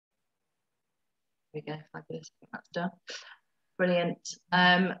we go, fabulous. That's done. Brilliant.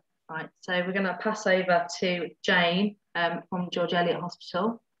 Right, so we're going to pass over to Jane from George Eliot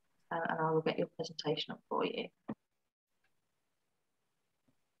Hospital, and I will get your presentation up for you.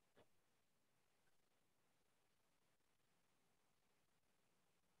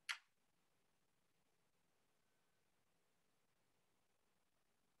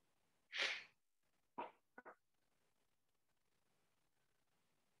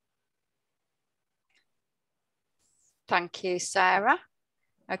 Thank you, Sarah.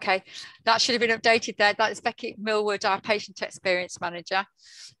 Okay, that should have been updated there. That is Becky Millwood, our Patient Experience Manager.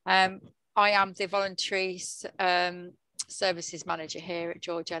 I am the Voluntary Services Manager here at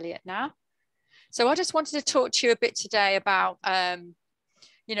George Eliot now. So I just wanted to talk to you a bit today about,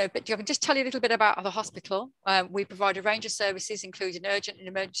 you know, but I can just tell you a little bit about the hospital. We provide a range of services, including urgent and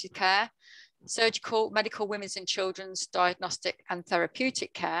emergency care, surgical, medical, women's and children's, diagnostic and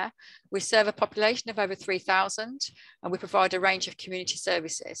therapeutic care. We serve a population of over 3,000 and we provide a range of community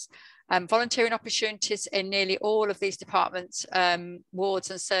services. Volunteering opportunities in nearly all of these departments, wards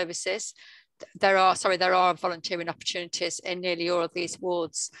and services. There are volunteering opportunities in nearly all of these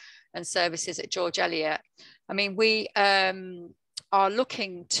wards and services at George Eliot. I mean, we are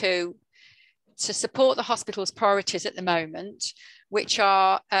looking to support the hospital's priorities at the moment, which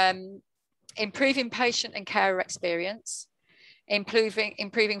are improving patient and carer experience,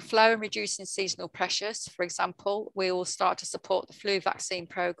 improving flow and reducing seasonal pressures. For example, we will start to support the flu vaccine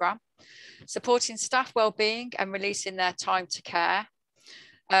programme, supporting staff wellbeing and releasing their time to care.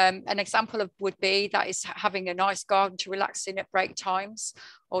 An example would be that is having a nice garden to relax in at break times,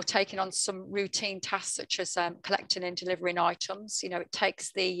 or taking on some routine tasks such as collecting and delivering items. You know, it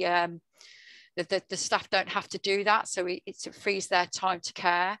takes the staff don't have to do that, so it frees their time to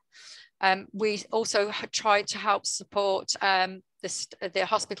care. We also tried to help support the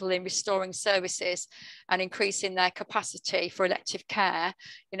hospital in restoring services and increasing their capacity for elective care,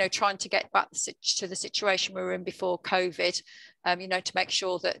 you know, trying to get back to the situation we were in before COVID, you know, to make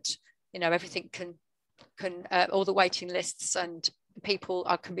sure that, you know, everything can all the waiting lists and people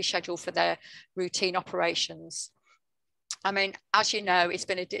can be scheduled for their routine operations. I mean, as you know, it's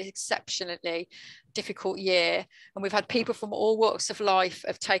been an exceptionally difficult year, and we've had people from all walks of life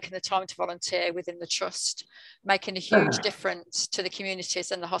have taken the time to volunteer within the trust, making a huge difference to the communities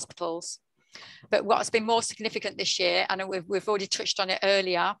and the hospitals. But what's been more significant this year, and we've already touched on it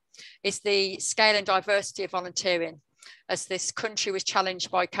earlier, is the scale and diversity of volunteering, as this country was challenged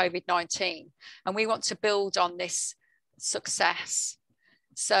by COVID-19, and we want to build on this success.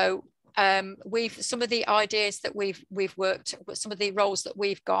 So some of the ideas that we've worked, some of the roles that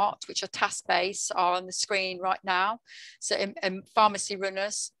we've got, which are task-based, are on the screen right now. So pharmacy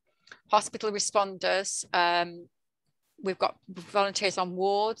runners, hospital responders, we've got volunteers on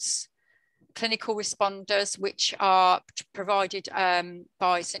wards, clinical responders, which are provided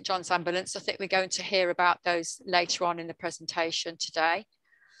by St John's Ambulance. I think we're going to hear about those later on in the presentation today.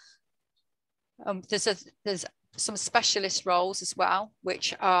 There's some specialist roles as well,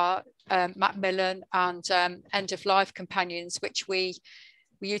 which are Macmillan and end-of-life companions, which we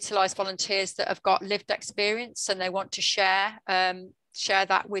utilise volunteers that have got lived experience and they want to share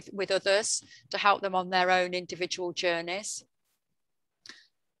that with others to help them on their own individual journeys.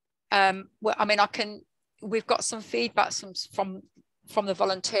 Well, I mean, we've got some feedback from the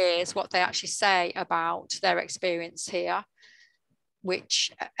volunteers, what they actually say about their experience here,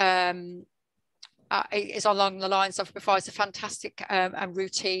 which is along the lines of provides a fantastic and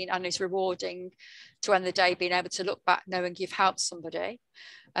routine, and is rewarding to end the day being able to look back knowing you've helped somebody.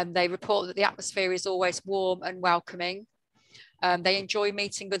 And they report that the atmosphere is always warm and welcoming. They enjoy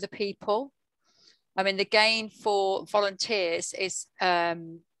meeting other people. I mean, the gain for volunteers is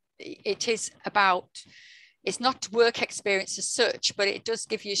it's not work experience as such, but it does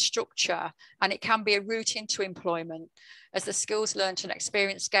give you structure, and it can be a route into employment, as the skills learned and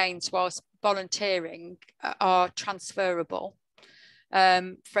experience gains whilst volunteering are transferable.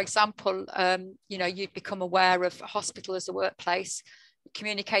 For example, you know, you'd become aware of a hospital as a workplace,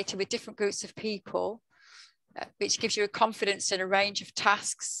 communicating with different groups of people, which gives you a confidence in a range of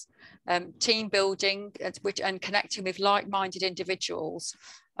tasks, team building, and connecting with like-minded individuals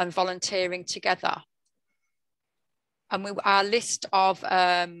and volunteering together. And our list of,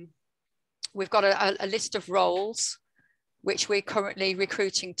 we've got a list of roles which we're currently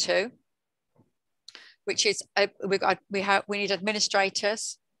recruiting to, which is, we need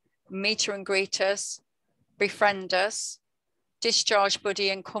administrators, meter and greeters, befrienders, discharge buddy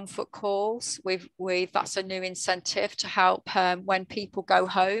and comfort calls. That's a new incentive to help when people go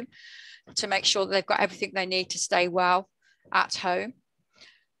home, to make sure that they've got everything they need to stay well at home.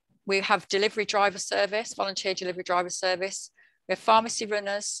 We have delivery driver service, volunteer delivery driver service. We have pharmacy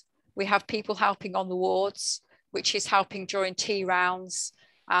runners. We have people helping on the wards, which is helping during tea rounds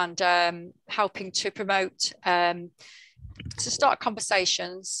and helping to promote, to start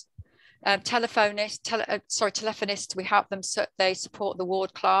conversations. Telephonists, we help them, so they support the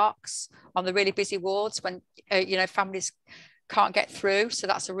ward clerks on the really busy wards when, you know, families can't get through. So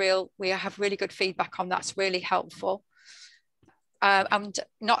that's we have really good feedback on that's really helpful. And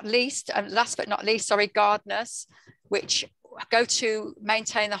last but not least, gardeners, which go to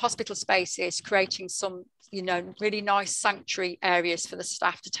maintain the hospital spaces, creating some, you know, really nice sanctuary areas for the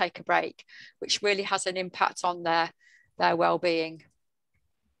staff to take a break, which really has an impact on their well-being.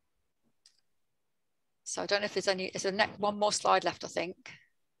 So I don't know if there's one more slide left, I think.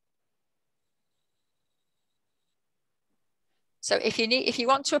 So if you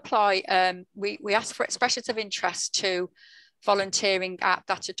want to apply, we ask for expressions of interest to volunteering at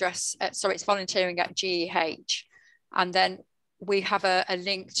that address. It's volunteering at GEH. And then we have a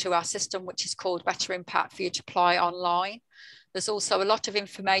link to our system, which is called Better Impact, for you to apply online. There's also a lot of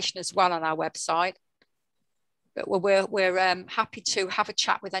information as well on our website. But we're happy to have a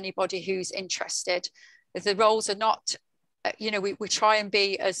chat with anybody who's interested. If the roles are not, you know, we try and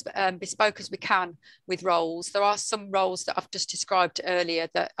be as bespoke as we can with roles. There are some roles that I've just described earlier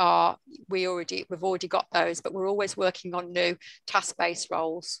that we've already got those, but we're always working on new task-based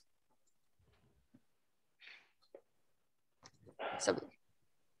roles. So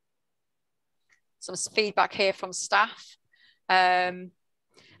some feedback here from staff. I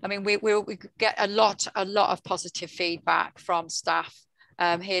mean, we get a lot of positive feedback from staff.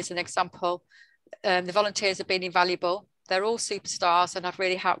 Here's an example. The volunteers have been invaluable. They're all superstars and have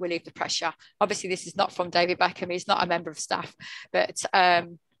really helped relieve the pressure. Obviously, this is not from David Beckham. He's not a member of staff, but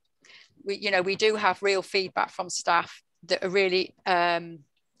we do have real feedback from staff that are really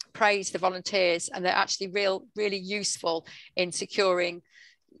praise the volunteers, and they're actually really useful in freeing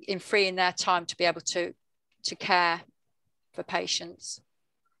their time to be able to care for patients.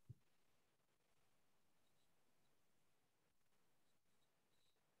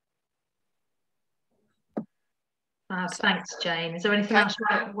 Thanks, Jane. Is there anything else you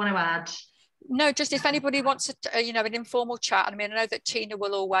want to add? No, just if anybody wants an informal chat. I mean, I know that Tina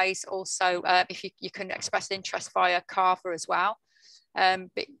will always also, if you can express interest via CAVA as well.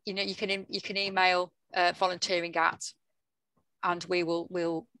 But you know, you can email volunteering at, and we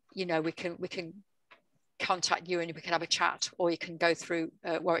can contact you and we can have a chat, or you can go through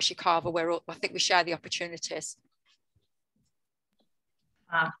Warwickshire CAVA, where I think we share the opportunities.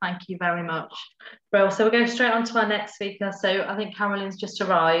 Thank you very much. Well, so we're going straight on to our next speaker. So I think Caroline's just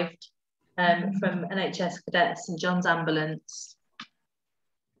arrived from NHS Cadets St John's Ambulance.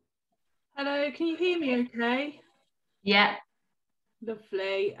 Hello, can you hear me okay? Yeah.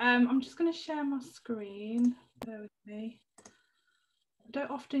 Lovely. I'm just going to share my screen. Bear with me. I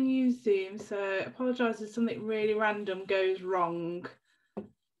don't often use Zoom, so I apologise if something really random goes wrong.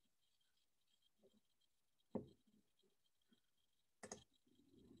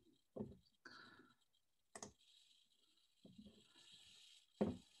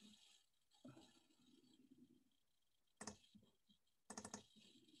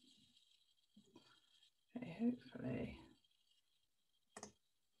 Okay, hopefully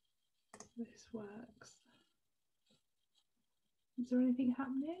this works. Is there anything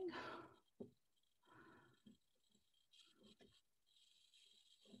happening?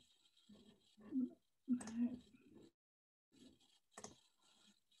 No.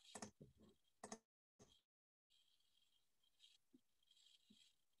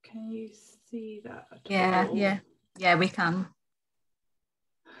 Can you see that at all? Yeah, we can.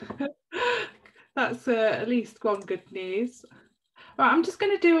 That's at least one good news. Right, I'm just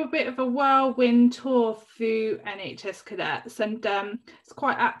going to do a bit of a whirlwind tour through NHS Cadets, and it's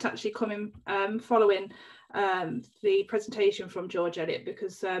quite apt actually coming following the presentation from George Eliot,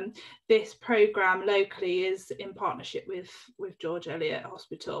 because this programme locally is in partnership with George Eliot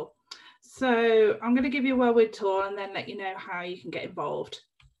Hospital. So I'm going to give you a whirlwind tour and then let you know how you can get involved.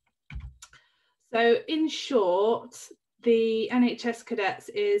 So in short, the NHS Cadets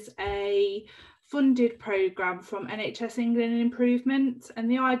is a funded programme from NHS England Improvement, and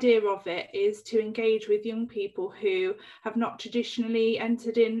the idea of it is to engage with young people who have not traditionally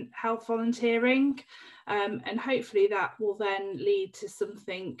entered in health volunteering, and hopefully that will then lead to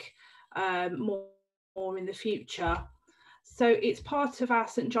something more in the future. So it's part of our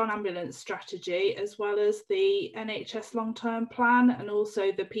St John Ambulance strategy, as well as the NHS long-term plan and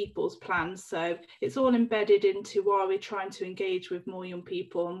also the People's Plan. So it's all embedded into why we're trying to engage with more young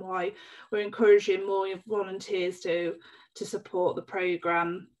people and why we're encouraging more volunteers to support the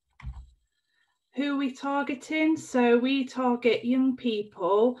programme. Who are we targeting? So we target young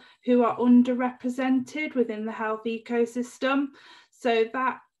people who are underrepresented within the health ecosystem. So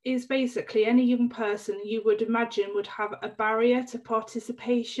that is basically any young person you would imagine would have a barrier to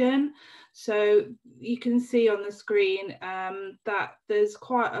participation. So you can see on the screen that there's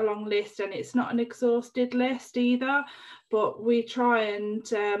quite a long list, and it's not an exhausted list either, but we try and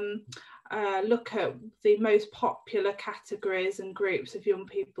look at the most popular categories and groups of young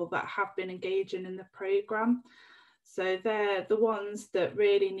people that have been engaging in the programme. So they're the ones that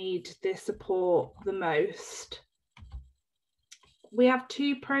really need this support the most. We have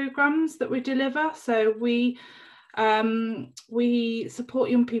 2 programmes that we deliver. So we support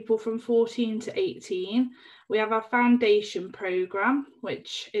young people from 14 to 18. We have our foundation programme,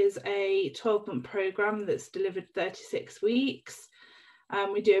 which is a 12-month programme that's delivered 36 weeks.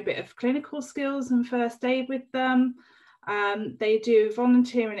 We do a bit of clinical skills and first aid with them. They do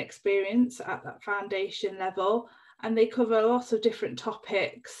volunteering experience at that foundation level, and they cover a lot of different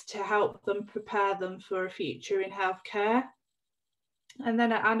topics to help them prepare them for a future in healthcare. And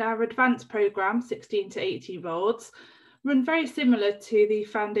then our advanced programme, 16 to 18-year-olds, run very similar to the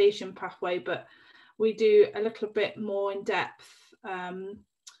foundation pathway, but we do a little bit more in-depth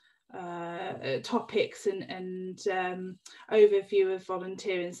topics and overview of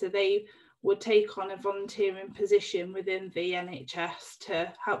volunteering. So they would take on a volunteering position within the NHS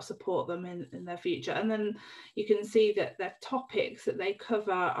to help support them in their future. And then you can see that the topics that they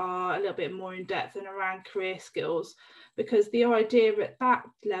cover are a little bit more in depth and around career skills, because the idea at that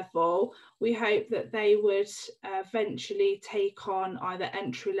level, we hope that they would eventually take on either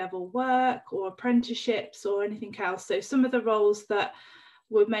entry-level work or apprenticeships or anything else. So some of the roles that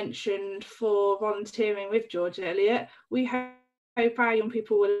were mentioned for volunteering with George Eliot, we hope our young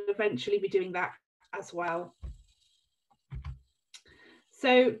people will eventually be doing that as well.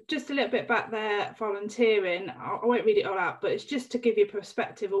 So just a little bit about their volunteering. I won't read it all out, but it's just to give you a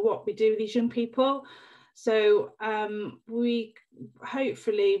perspective of what we do with these young people. So we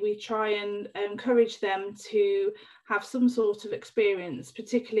try and encourage them to have some sort of experience,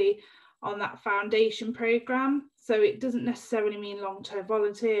 particularly on that foundation programme. So it doesn't necessarily mean long-term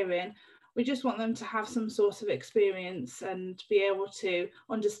volunteering. We just want them to have some sort of experience and be able to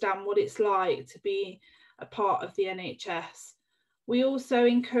understand what it's like to be a part of the NHS. We also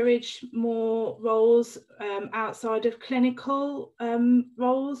encourage more roles outside of clinical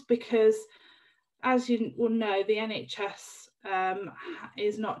roles, because as you will know, the NHS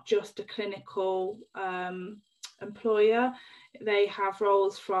is not just a clinical employer. They have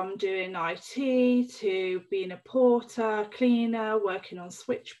roles from doing IT to being a porter, cleaner, working on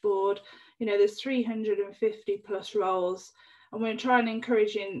switchboard. You know, there's 350 plus roles, and we're trying to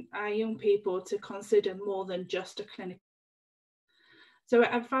encourage our young people to consider more than just a clinical. So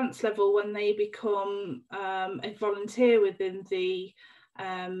at advanced level, when they become a volunteer within the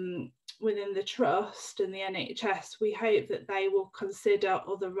trust and the NHS, we hope that they will consider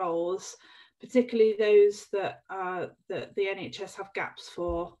other roles, particularly those that the NHS have gaps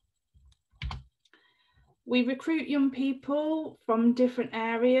for. We recruit young people from different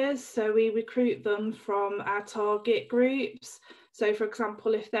areas, so we recruit them from our target groups. So for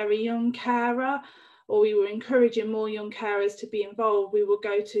example, if they're a young carer, or we were encouraging more young carers to be involved, we will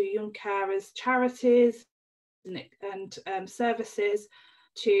go to young carers charities and services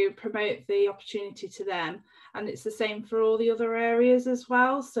to promote the opportunity to them. And it's the same for all the other areas as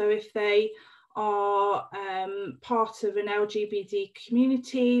well. So if they are part of an LGBT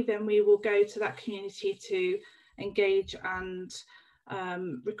community, then we will go to that community to engage and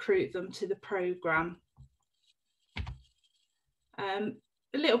recruit them to the programme.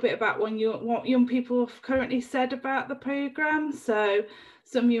 A little bit about what young people have currently said about the programme. So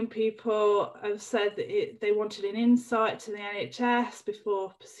some young people have said that they wanted an insight to the NHS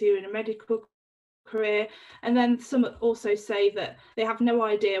before pursuing a medical career, and then some also say that they have no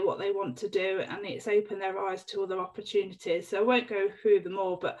idea what they want to do, and it's opened their eyes to other opportunities. So I won't go through them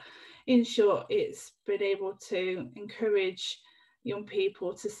all, but in short, it's been able to encourage young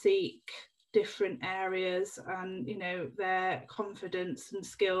people to seek different areas and, you know, their confidence and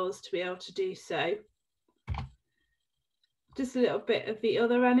skills to be able to do so. Just a little bit of the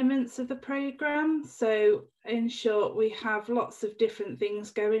other elements of the programme. So in short, we have lots of different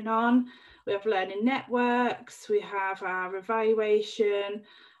things going on. We have learning networks, we have our evaluation,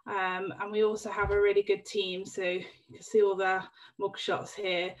 and we also have a really good team. So you can see all the mugshots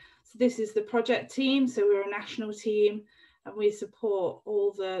here. So this is the project team. So we're a national team, and we support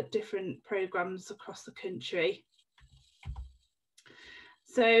all the different programmes across the country.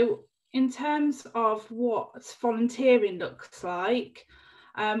 So in terms of what volunteering looks like,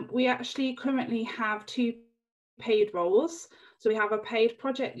 We actually currently have 2 paid roles. So we have a paid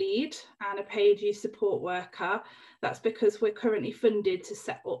project lead and a paid youth support worker. That's because we're currently funded to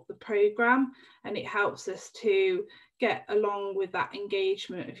set up the programme, and it helps us to get along with that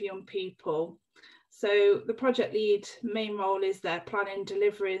engagement of young people. So the project lead main role is their planning,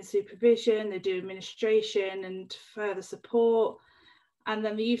 delivery and supervision. They do administration and further support. And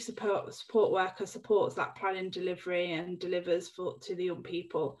then the youth support worker supports that planning, delivery and delivers to the young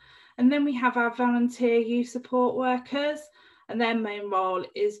people. And then we have our volunteer youth support workers, and their main role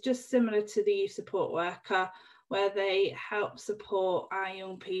is just similar to the youth support worker, where they help support our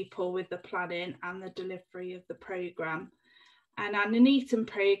young people with the planning and the delivery of the programme. And our Nuneaton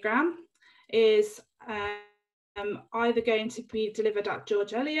programme is either going to be delivered at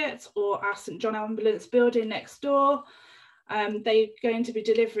George Eliot or our St John Ambulance building next door. They're going to be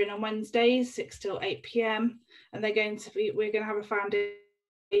delivering on Wednesdays 6 till 8 p.m. and we're going to have a foundation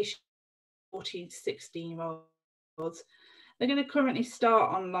 14 to 16 year olds. They're going to currently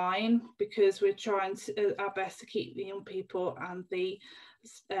start online because we're trying our best to keep the young people and the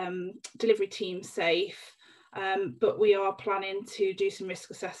delivery team safe. But we are planning to do some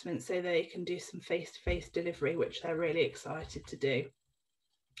risk assessments so they can do some face-to-face delivery, which they're really excited to do.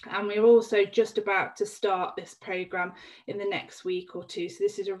 And we're also just about to start this programme in the next week or two. So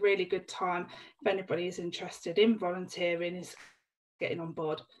this is a really good time if anybody is interested in volunteering, is getting on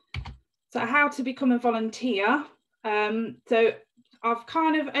board. So how to become a volunteer. So I've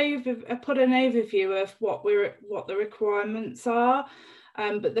kind of put an overview of what the requirements are.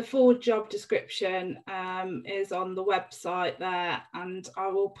 But the full job description is on the website there, and I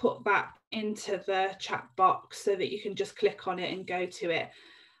will put that into the chat box so that you can just click on it and go to it.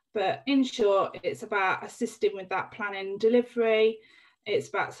 But in short, it's about assisting with that planning and delivery. It's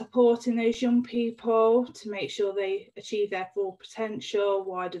about supporting those young people to make sure they achieve their full potential,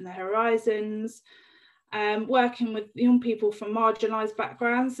 widen their horizons, working with young people from marginalised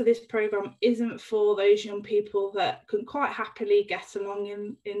backgrounds. So this programme isn't for those young people that can quite happily get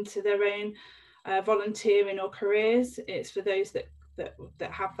along into their own volunteering or careers. It's for those that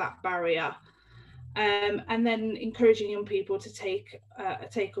have that barrier. And then encouraging young people to take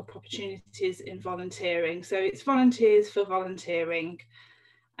up opportunities in volunteering. So it's volunteers for volunteering,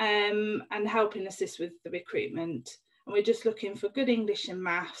 and helping assist with the recruitment. And we're just looking for good English and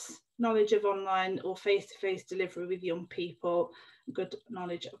maths, knowledge of online or face-to-face delivery with young people, good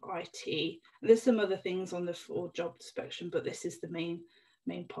knowledge of IT. And there's some other things on the full job description, but this is the main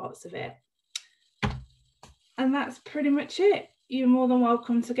parts of it. And that's pretty much it. You're more than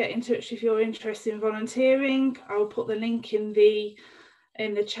welcome to get in touch if you're interested in volunteering. I'll put the link in the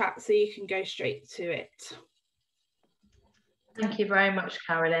chat so you can go straight to it. Thank you very much,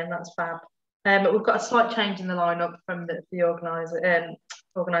 Carolyn. That's fab. But we've got a slight change in the lineup from the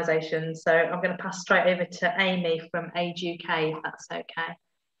organisation, so I'm going to pass straight over to Amy from Age UK, if that's okay.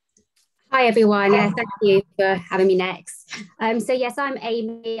 Hi everyone, thank you for having me next. So yes, I'm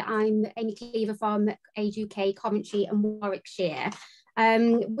Amy Cleaver from Age UK, Coventry and Warwickshire.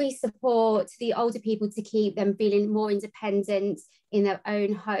 We support the older people to keep them feeling more independent in their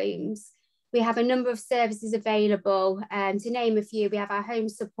own homes. We have a number of services available. To name a few, we have our home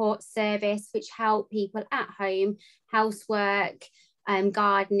support service, which help people at home, housework,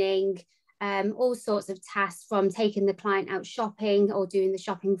 gardening, all sorts of tasks, from taking the client out shopping or doing the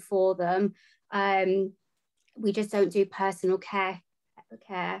shopping for them. We just don't do personal care.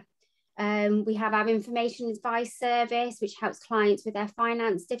 We have our information advice service, which helps clients with their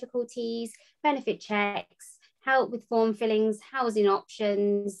finance difficulties, benefit checks, help with form fillings, housing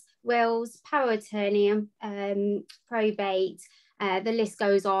options, wills, power of attorney, probate. The list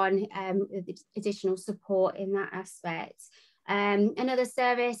goes on, with additional support in that aspect. Another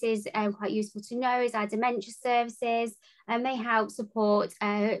service is quite useful to know is our dementia services, and they help support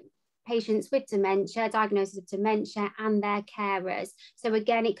patients with dementia, diagnosis of dementia, and their carers. So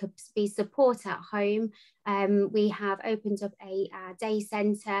again, it could be support at home. We have opened up a day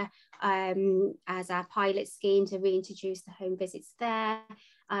centre as our pilot scheme to reintroduce the home visits there,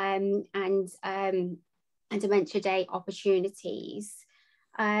 and dementia day opportunities.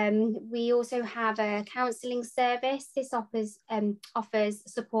 We also have a counselling service. This offers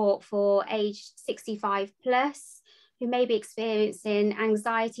support for age 65 plus who may be experiencing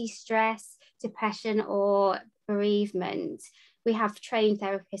anxiety, stress, depression or bereavement. We have trained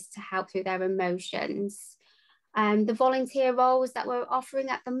therapists to help through their emotions. The volunteer roles that we're offering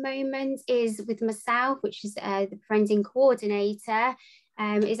at the moment is with myself, which is the befriending coordinator.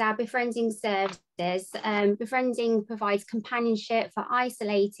 is our befriending services. Befriending provides companionship for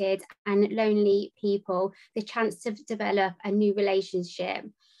isolated and lonely people, the chance to develop a new relationship.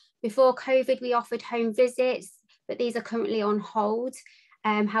 Before COVID, we offered home visits, but these are currently on hold.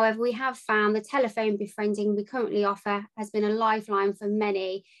 However, we have found the telephone befriending we currently offer has been a lifeline for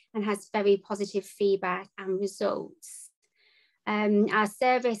many and has very positive feedback and results. Our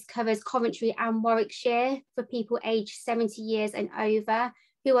service covers Coventry and Warwickshire for people aged 70 years and over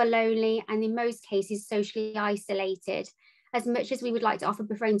who are lonely and in most cases socially isolated. As much as we would like to offer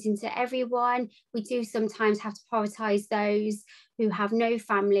befriending to everyone, we do sometimes have to prioritise those who have no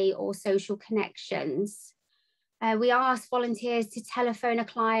family or social connections. We ask volunteers to telephone a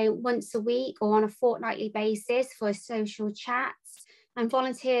client once a week or on a fortnightly basis for a social chat. And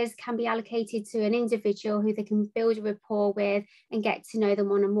volunteers can be allocated to an individual who they can build a rapport with and get to know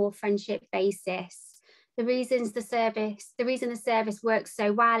them on a more friendship basis. The reason the service works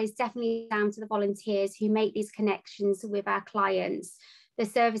so well is definitely down to the volunteers who make these connections with our clients. The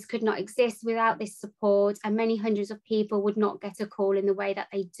service could not exist without this support, and many hundreds of people would not get a call in the way that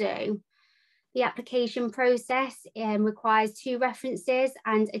they do. The application process requires 2 references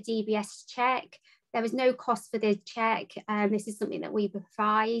and a DBS check. There is no cost for the check. This is something that we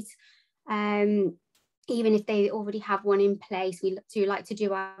provide. Even if they already have one in place, we do like to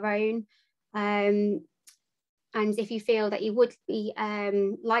do our own. And if you feel that you would be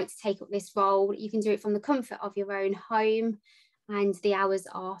like to take up this role, you can do it from the comfort of your own home, and the hours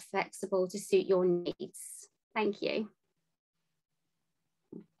are flexible to suit your needs. Thank you.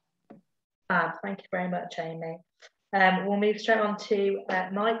 Thank you very much, Amy. We'll move straight on to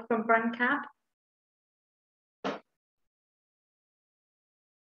Mike from BrandCAV.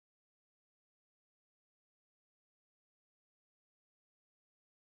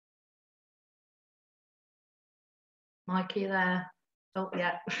 Mike, are you there? Oh,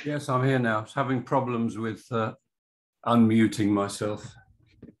 yeah. Yes, I'm here now. I was having problems with unmuting myself.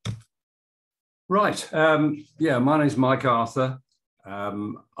 Right. Yeah, my name is Mike Arthur.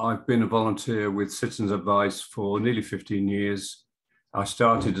 I've been a volunteer with Citizens Advice for nearly 15 years. I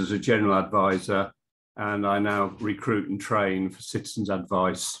started as a general advisor, and I now recruit and train for Citizens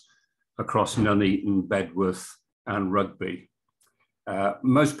Advice across Nuneaton, Bedworth and Rugby.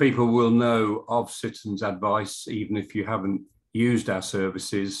 Most people will know of Citizens Advice, even if you haven't used our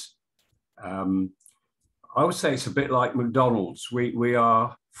services. I would say it's a bit like McDonald's. We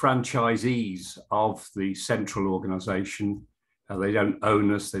are franchisees of the central organisation. They don't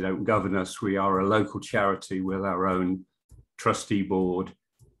own us, they don't govern us. We are a local charity with our own trustee board,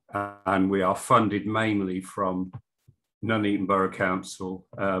 and we are funded mainly from Nuneaton Borough Council,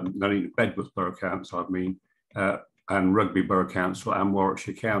 Nuneaton Bedworth Borough Council, I mean, and Rugby Borough Council and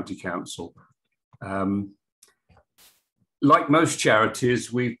Warwickshire County Council. Like most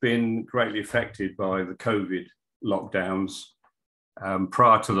charities, we've been greatly affected by the COVID lockdowns.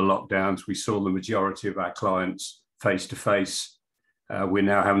 Prior to the lockdowns, we saw the majority of our clients face-to-face. We're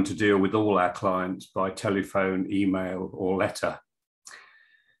now having to deal with all our clients by telephone, email, or letter.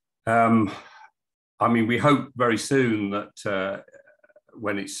 I mean, we hope very soon that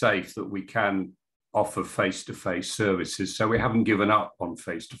when it's safe, that we can offer face-to-face services. So we haven't given up on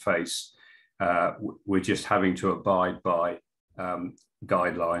face-to-face. We're just having to abide by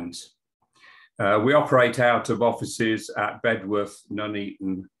guidelines. We operate out of offices at Bedworth,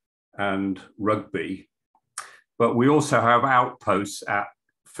 Nuneaton and Rugby, but we also have outposts at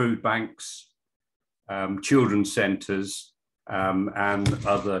food banks, children's centres and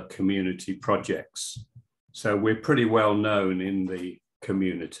other community projects. So we're pretty well known in the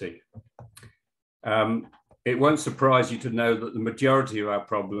community. It won't surprise you to know that the majority of our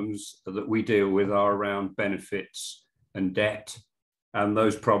problems that we deal with are around benefits and debt. And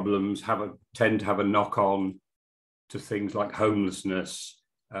those problems tend to have a knock-on to things like homelessness,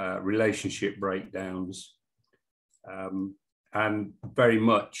 relationship breakdowns, and very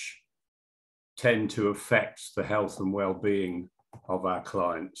much tend to affect the health and well-being of our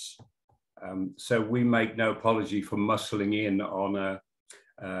clients. So we make no apology for muscling in on a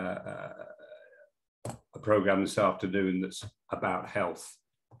programme this afternoon that's about health.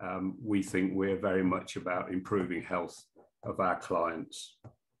 We think we're very much about improving health of our clients.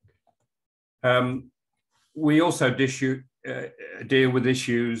 We also deal with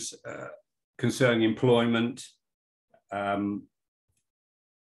issues concerning employment and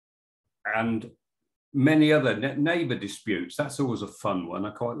many other neighbour disputes. That's always a fun one.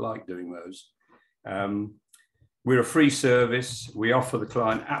 I quite like doing those. We're a free service. We offer the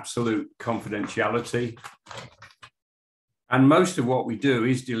client absolute confidentiality. And most of what we do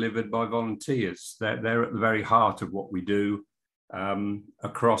is delivered by volunteers. They're at the very heart of what we do.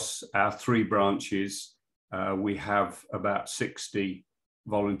 Across our 3 branches, we have about 60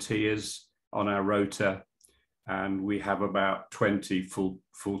 volunteers on our rota, and we have about 20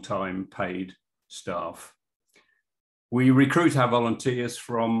 full-time paid staff. We recruit our volunteers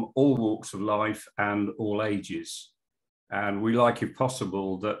from all walks of life and all ages. And we like, if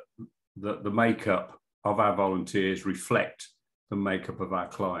possible, that the makeup of our volunteers reflect the makeup of our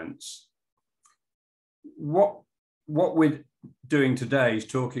clients. What we're doing today is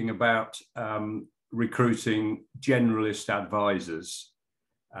talking about recruiting generalist advisors.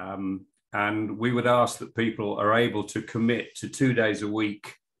 And we would ask that people are able to commit to 2 days a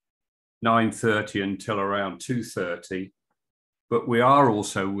week, 9:30 until around 2:30. But we are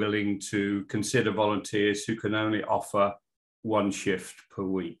also willing to consider volunteers who can only offer 1 shift per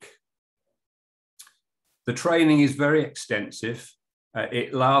week. The training is very extensive.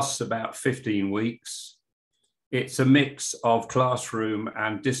 It lasts about 15 weeks. It's a mix of classroom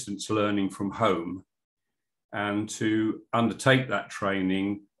and distance learning from home. And to undertake that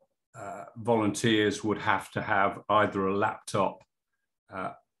training, volunteers would have to have either a laptop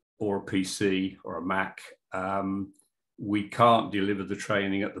or a PC or a Mac. We can't deliver the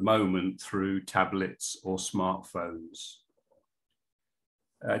training at the moment through tablets or smartphones.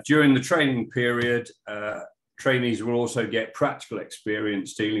 During the training period, trainees will also get practical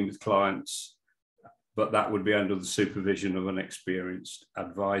experience dealing with clients, but that would be under the supervision of an experienced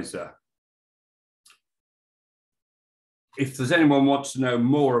advisor. If there's anyone who wants to know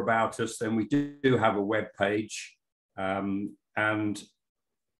more about us, then we do have a web page, and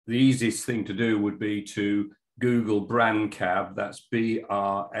the easiest thing to do would be to Google BrandCAV, that's BRANCAB,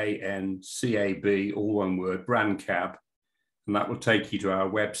 all one word, BrandCAB, and that will take you to our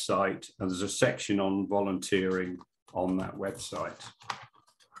website, and there's a section on volunteering on that website.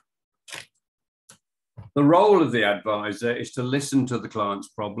 The role of the advisor is to listen to the client's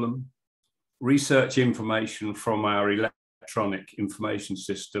problem, research information from our electronic information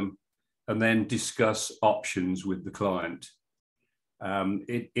system, and then discuss options with the client.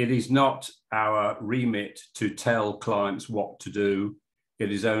 It is not our remit to tell clients what to do.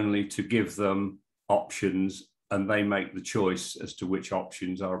 It is only to give them options, and they make the choice as to which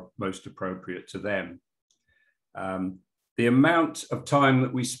options are most appropriate to them. The amount of time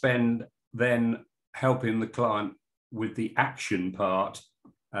that we spend then helping the client with the action part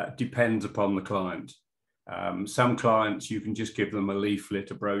depends upon the client. Some clients, you can just give them a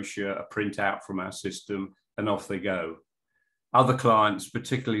leaflet, a brochure, a printout from our system, and off they go. Other clients,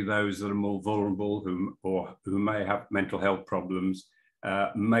 particularly those that are more vulnerable who may have mental health problems,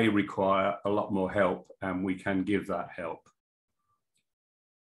 may require a lot more help, and we can give that help.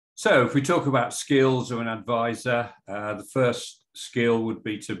 So if we talk about skills of an advisor, the first skill would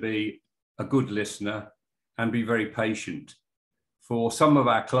be to be a good listener and be very patient. For some of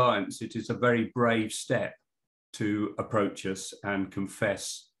our clients, it is a very brave step to approach us and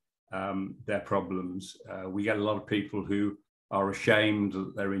confess their problems. We get a lot of people who are ashamed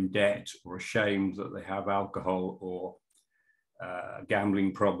that they're in debt, or ashamed that they have alcohol or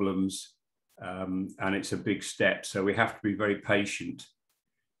gambling problems, and it's a big step. So we have to be very patient.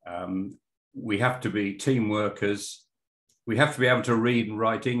 We have to be team workers. We have to be able to read and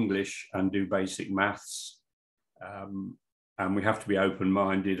write English and do basic maths. And we have to be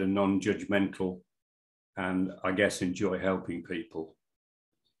open-minded and non-judgmental, and I guess enjoy helping people.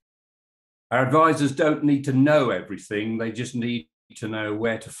 Our advisors don't need to know everything. They just need to know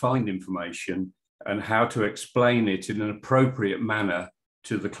where to find information and how to explain it in an appropriate manner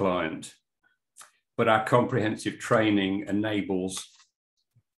to the client. But our comprehensive training enables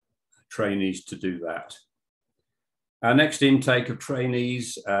trainees to do that. Our next intake of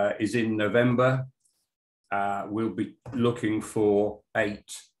trainees is in November. We'll be looking for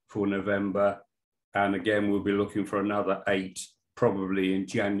 8 for November. And again, we'll be looking for another 8 probably in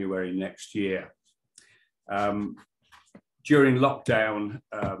January next year. During lockdown,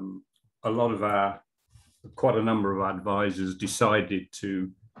 quite a number of advisors decided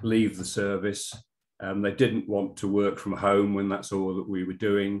to leave the service. They didn't want to work from home when that's all that we were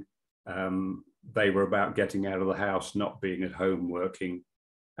doing. They were about getting out of the house, not being at home working.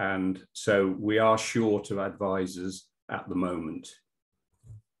 And so we are short of advisors at the moment.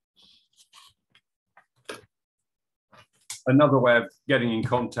 Another way of getting in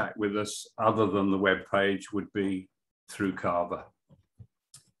contact with us other than the web page would be through CAVA.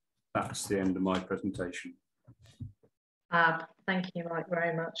 That's the end of my presentation. Thank you, Mike,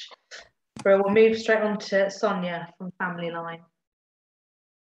 very much. We'll move straight on to Sonia from Family Line.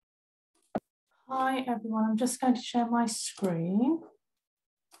 Hi everyone, I'm just going to share my screen.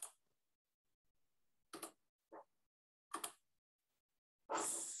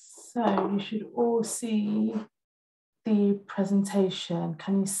 So you should all see the presentation.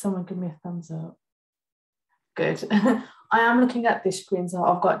 Can someone give me a thumbs up? Good. I am looking at this screen, so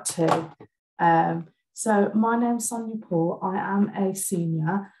I've got two. So my name's Sonia Paul. I am a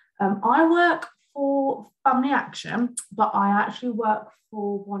senior. I work for Family Action, but I actually work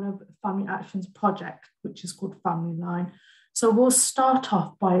for one of Family Action's project, which is called Family Line. So we'll start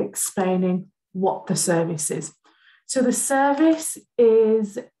off by explaining what the service is. So the service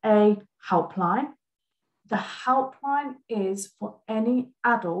is a helpline. The helpline is for any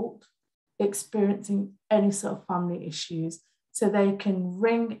adult experiencing any sort of family issues. So they can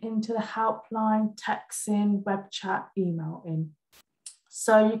ring into the helpline, text in, web chat, email in.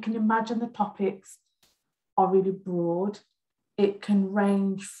 So you can imagine the topics are really broad. It can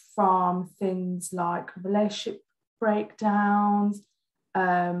range from things like relationship breakdowns,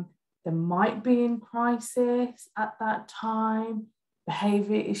 they might be in crisis at that time,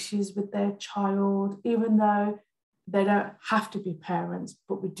 behaviour issues with their child, even though they don't have to be parents,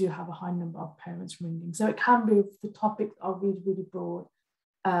 but we do have a high number of parents ringing. So it can be, the topics are really, really broad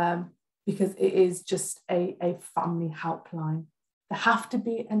because it is just a family helpline. They have to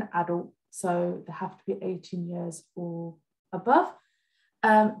be an adult, so they have to be 18 years or above.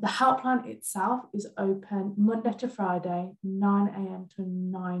 The helpline itself is open Monday to Friday, 9 a.m. to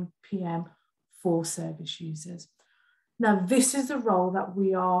 9 p.m. for service users. Now, this is the role that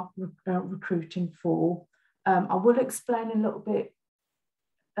we are recruiting for. I will explain a little bit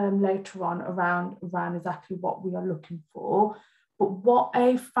later on around exactly what we are looking for. But what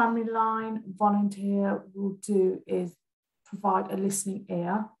a Family Line volunteer will do is provide a listening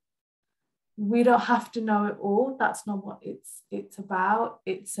ear. We don't have to know it all. That's not what it's about.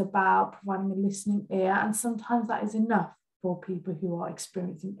 It's about providing a listening ear. And sometimes that is enough for people who are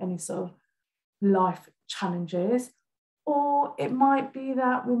experiencing any sort of life challenges. Or it might be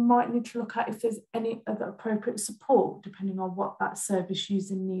that we might need to look at if there's any other appropriate support, depending on what that service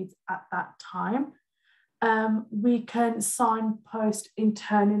user needs at that time. We can signpost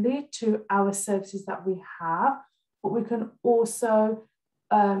internally to our services that we have, but we can also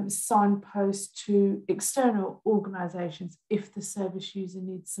signpost to external organisations if the service user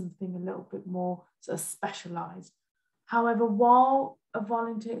needs something a little bit more sort of specialised. However, while a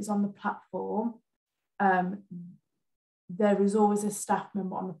volunteer is on the platform, there is always a staff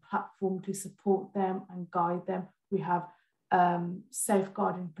member on the platform to support them and guide them. We have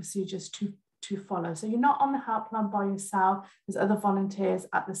safeguarding procedures to follow. So you're not on the helpline by yourself. There's other volunteers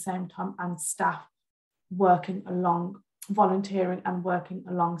at the same time and staff volunteering and working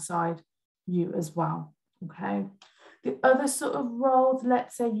alongside you as well, okay? The other sort of roles,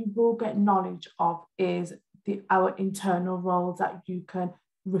 let's say you will get knowledge of, is our internal roles that you can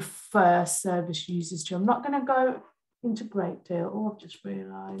refer service users to. I'm not going to go into great deal. Oh, I've just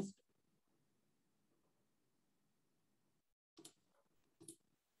realised.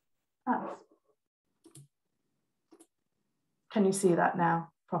 Can you see that now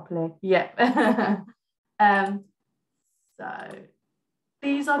properly? Yeah. So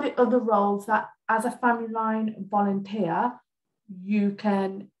these are the other roles that as a Family Line volunteer, you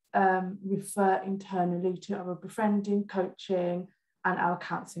can refer internally to our befriending, coaching, and our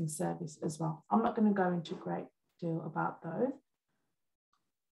counselling service as well. I'm not going to go into great deal about those.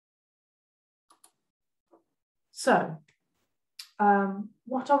 So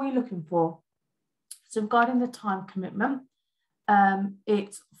what are we looking for? So regarding the time commitment,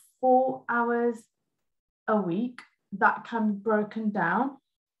 it's 4 hours a week. That can be broken down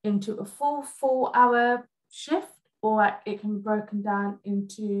into a full 4-hour shift, or it can be broken down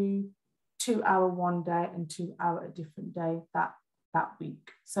into 2 hour one day and 2 hour a different day that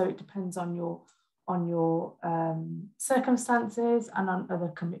week. So it depends on your circumstances and on other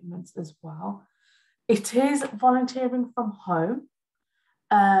commitments as well. It is volunteering from home.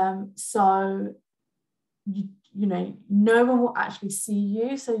 So you know, no one will actually see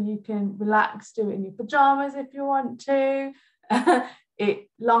you, so you can relax, do it in your pajamas if you want to.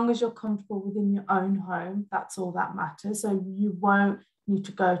 Long as you're comfortable within your own home, that's all that matters. So you won't need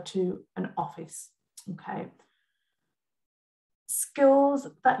to go to an office, okay? Skills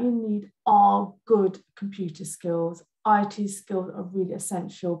that you need are good computer skills. IT skills are really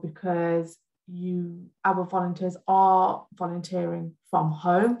essential because our volunteers are volunteering from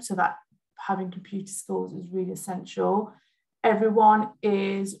home, so that having computer skills is really essential. Everyone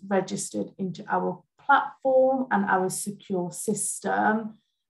is registered into our platform and our secure system,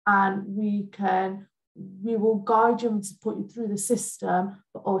 and we will guide you and support you through the system,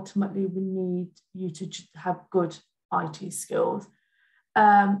 but ultimately we need you to have good IT skills.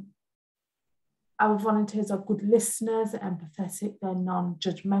 Our volunteers are good listeners, they're empathetic, they're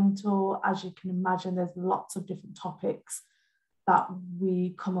non-judgmental. As you can imagine, there's lots of different topics that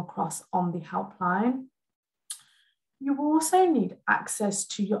we come across on the helpline. You also need access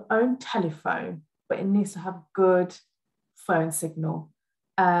to your own telephone, but it needs to have good phone signal.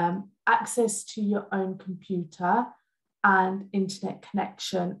 Access to your own computer and internet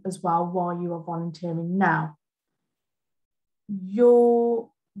connection as well while you are volunteering. Now,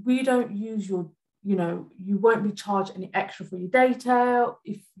 we don't use your, you won't be charged any extra for your data.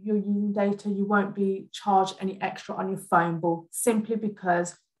 If you're using data, you won't be charged any extra on your phone bill, simply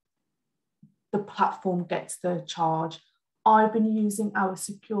because the platform gets the charge. I've been using our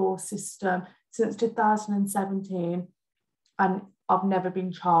secure system since 2017 and I've never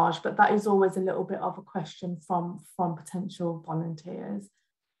been charged, but that is always a little bit of a question from potential volunteers.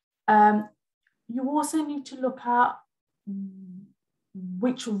 You also need to look at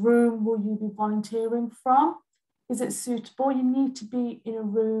which room will you be volunteering from. Is it suitable? You need to be in a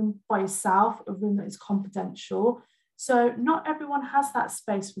room by yourself, a room that is confidential. So not everyone has that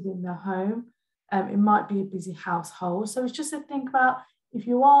space within their home. It might be a busy household. So it's just to think about, if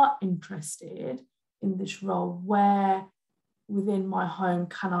you are interested in this role, where within my home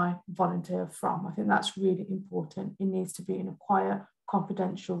can I volunteer from? I think that's really important. It needs to be in a quiet,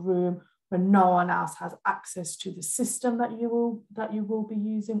 confidential room where no one else has access to the system that you will be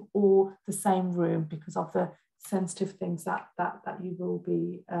using, or the same room, because of the sensitive things that you will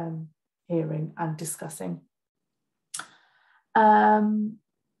be hearing and discussing.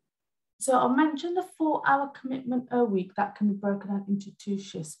 So I mentioned the 4-hour commitment a week that can be broken out into 2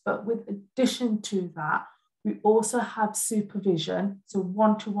 shifts, but with addition to that, we also have supervision, so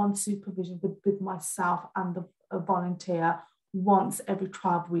one-to-one supervision with myself and a volunteer once every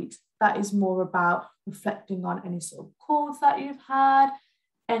 12 weeks. That is more about reflecting on any sort of calls that you've had,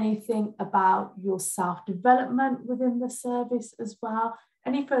 anything about your self-development within the service as well,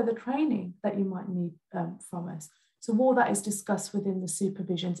 any further training that you might need from us. So all that is discussed within the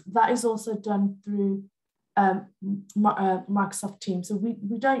supervisions. That is also done through Microsoft Teams. So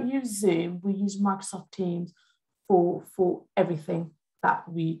we don't use Zoom, we use Microsoft Teams for everything that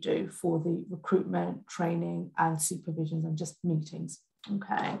we do, for the recruitment, training and supervisions and just meetings,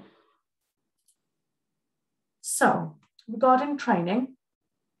 okay? So regarding training,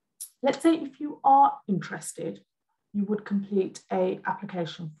 let's say if you are interested, you would complete an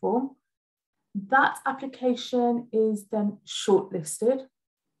application form. That application is then shortlisted.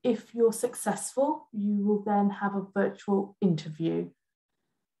 If you're successful, you will then have a virtual interview.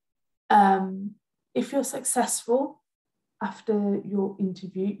 If you're successful after your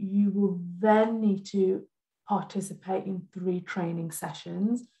interview, you will then need to participate in 3 training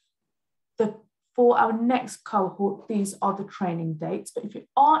sessions. For our next cohort, these are the training dates. But if you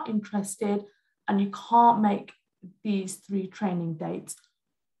are interested and you can't make these 3 training dates,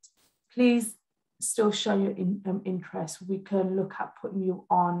 please still show your interest. We can look at putting you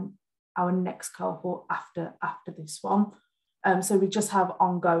on our next cohort after this one. So we just have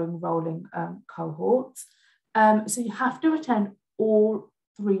ongoing rolling cohorts. So you have to attend all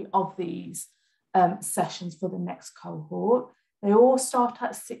 3 of these sessions for the next cohort. They all start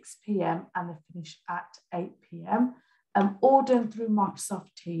at 6 p.m. and they finish at 8 p.m. All done through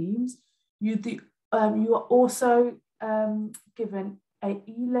Microsoft Teams. You are also given an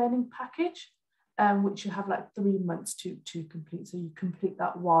e-learning package, which you have like 3 months to complete. So you complete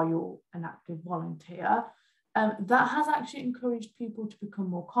that while you're an active volunteer. That has actually encouraged people to become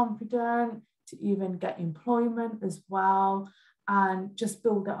more confident, to even get employment as well, and just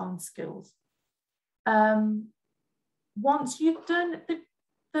build their own skills. Once you've done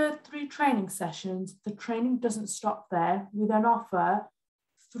the 3 training sessions, the training doesn't stop there. We then offer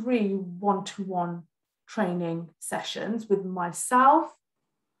 3 one-to-one training sessions with myself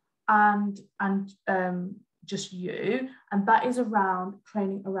and just you, and that is around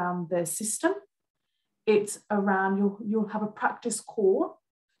training around the system. It's around, you'll have a practice call.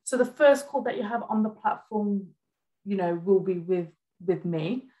 So the first call that you have on the platform, will be with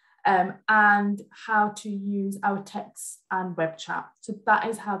me, and how to use our text and web chat. So that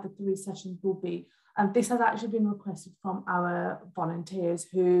is how the 3 sessions will be. And this has actually been requested from our volunteers,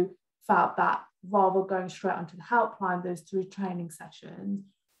 who felt that rather going straight onto the helpline, those 3 training sessions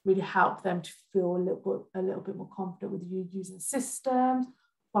really helped them to feel a little bit more confident with you using systems,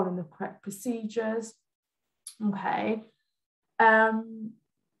 following the correct procedures. Okay. And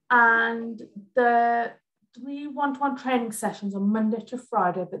the 3 one-to-one training sessions are Monday to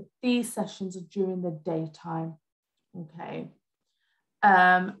Friday, but these sessions are during the daytime. Okay.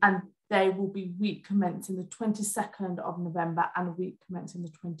 And they will be week commencing the 22nd of November and week commencing the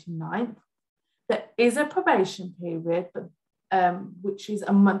 29th. There is a probation period, but which is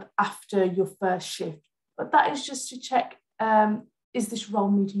a month after your first shift. But that is just to check, is this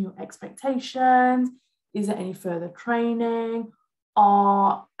role meeting your expectations? Is there any further training?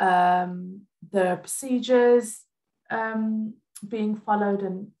 Are the procedures being followed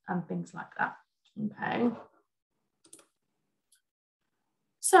and things like that? Okay.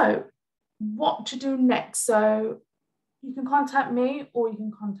 So what to do next? So you can contact me or you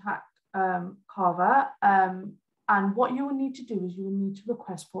can contact CAVA. And what you will need to do is you will need to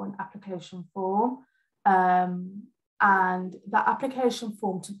request for an application form. And that application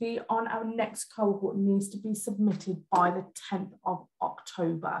form to be on our next cohort needs to be submitted by the 10th of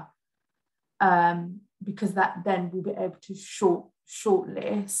October. Because that then we'll be able to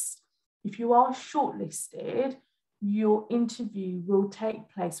shortlist. If you are shortlisted, your interview will take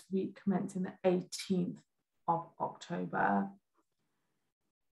place week commencing the 18th of October.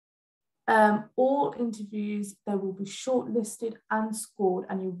 All interviews, they will be shortlisted and scored,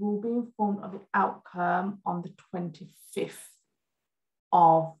 and you will be informed of the outcome on the 25th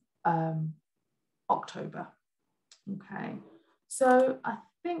of October. Okay, so I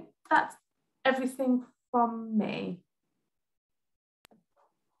think that's everything from me.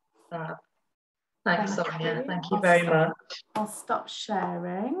 Thanks, Sonia. Thank you very much. I'll stop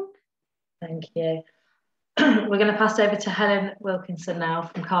sharing. Thank you. We're going to pass over to Helen Wilkinson now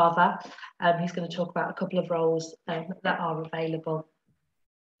from CAVA, who's going to talk about a couple of roles that are available.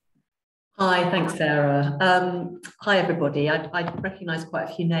 Hi, thanks, Sarah. Hi, everybody. I recognise quite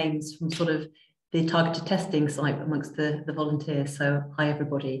a few names from sort of the targeted testing site amongst the volunteers, so hi,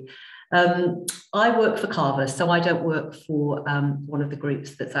 everybody. I work for CAVA, so I don't work for one of the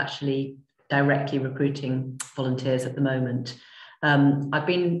groups that's actually directly recruiting volunteers at the moment. I've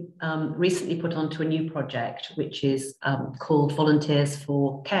been recently put onto a new project, which is called Volunteers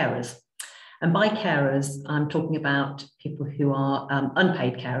for Carers. And by carers, I'm talking about people who are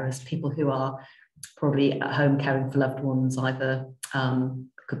unpaid carers, people who are probably at home caring for loved ones, either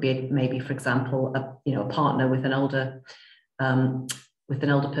could be maybe, for example, a partner with an older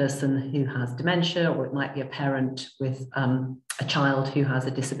person who has dementia, or it might be a parent with a child who has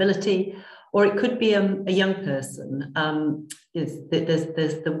a disability, or it could be a young person.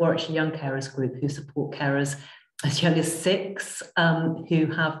 There's the Warwickshire Young Carers group who support carers as young as 6 who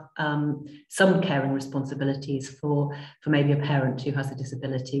have some caring responsibilities for maybe a parent who has a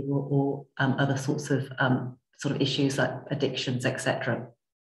disability or other sorts of issues like addictions, etc.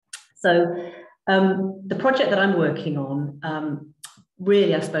 So the project that I'm working on,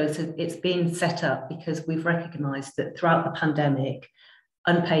 really, I suppose it's been set up because we've recognised that throughout the pandemic,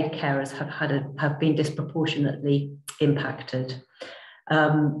 unpaid carers have been disproportionately impacted.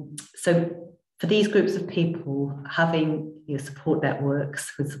 So for these groups of people, having support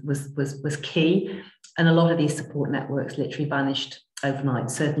networks was key, and a lot of these support networks literally vanished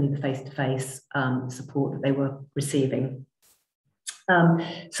overnight, certainly the face-to-face support that they were receiving.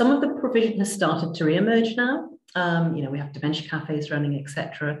 Some of the provision has started to re-emerge now. We have dementia cafes running,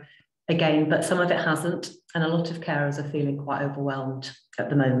 etc. Again, but some of it hasn't, and a lot of carers are feeling quite overwhelmed at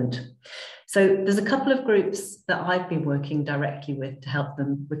the moment. So there's a couple of groups that I've been working directly with to help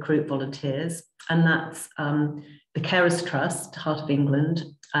them recruit volunteers, and that's the Carers Trust, Heart of England,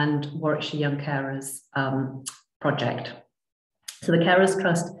 and Warwickshire Young Carers project. So the Carers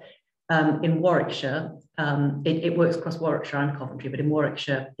Trust in Warwickshire, it works across Warwickshire and Coventry, but in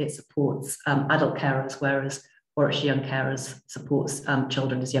Warwickshire it supports adult carers, whereas Warwickshire Young Carers supports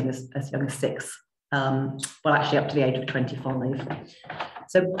children as young as 6, well, actually up to the age of 25.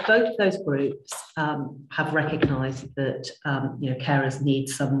 So both of those groups have recognised that carers need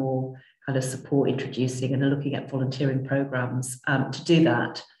some more kind of support introducing, and are looking at volunteering programmes to do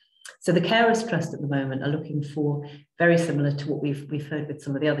that. So the Carers Trust at the moment are looking for, very similar to what we've heard with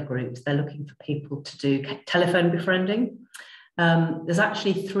some of the other groups, they're looking for people to do telephone befriending. There's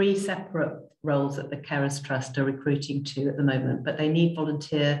actually 3 separate roles that the Carers Trust are recruiting to at the moment, but they need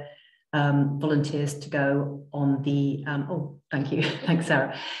volunteers to go on the oh, thank you, thanks,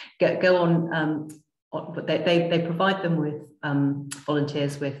 Sarah. Go on. They provide them with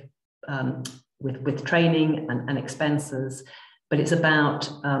volunteers with training and expenses, but it's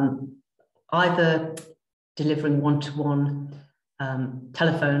about either delivering one-to-one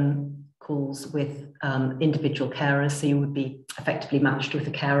telephone calls with individual carers, so you would be effectively matched with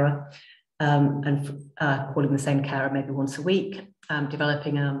a carer, and calling the same carer maybe once a week,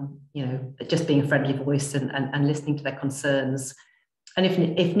 developing just being a friendly voice and listening to their concerns, and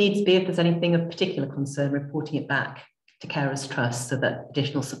if needs be, if there's anything of particular concern, reporting it back to Carers Trust so that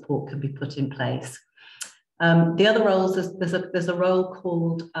additional support can be put in place. The other roles, there's a role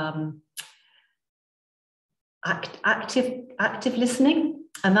called active listening,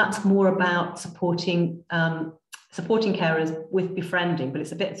 and that's more about supporting carers with befriending, but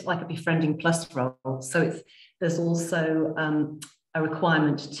it's like a befriending plus role. So there's also a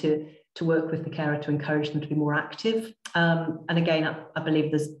requirement to work with the carer to encourage them to be more active. And again, I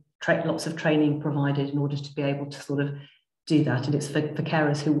believe there's lots of training provided in order to be able to sort of do that, and it's for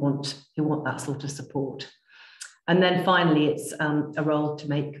carers who want that sort of support. And then finally, it's a role to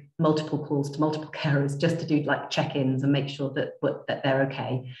make multiple calls to multiple carers, just to do like check-ins and make sure that they're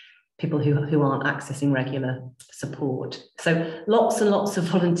okay, people who aren't accessing regular support. So lots and lots of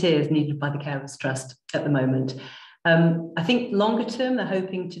volunteers needed by the Carers Trust at the moment. I think longer term, they're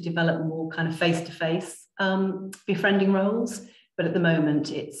hoping to develop more kind of face-to-face befriending roles, but at the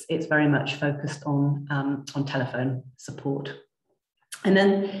moment, it's very much focused on telephone support. And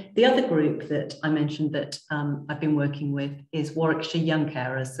then the other group that I mentioned that I've been working with is Warwickshire Young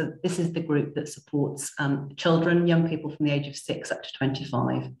Carers. So this is the group that supports children, young people from the age of 6 up to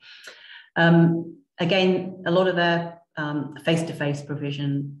 25. Again, a lot of their face-to-face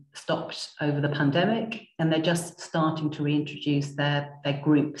provision stopped over the pandemic, and they're just starting to reintroduce their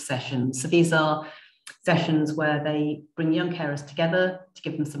group sessions. So these are sessions where they bring young carers together to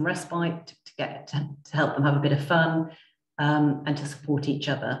give them some respite, to help them have a bit of fun, and to support each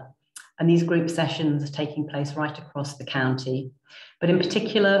other. And these group sessions are taking place right across the county. But in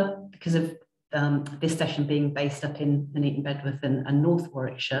particular, because of this session being based up in Nuneaton, Bedworth and North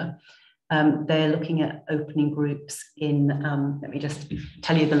Warwickshire, they're looking at opening groups in, let me just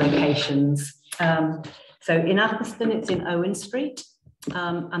tell you the locations. So in Atherstone, it's in Owen Street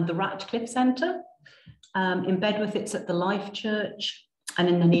and the Ratcliffe Centre. In Bedworth, it's at the Life Church, and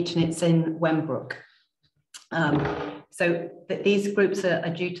in Nuneaton, it's in Wembrook. So these groups are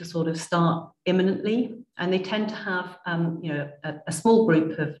due to sort of start imminently, and they tend to have a small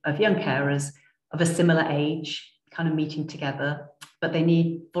group of young carers of a similar age kind of meeting together, but they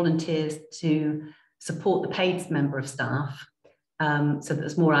need volunteers to support the paid member of staff, so that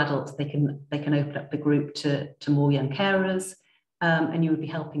there's more adults, they can open up the group to more young carers, and you would be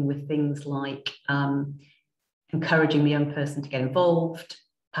helping with things like encouraging the young person to get involved,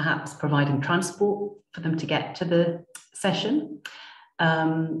 perhaps providing transport for them to get to the session,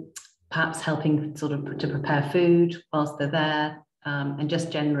 perhaps helping sort of to prepare food whilst they're there, and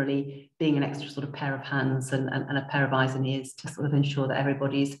just generally being an extra sort of pair of hands and a pair of eyes and ears to sort of ensure that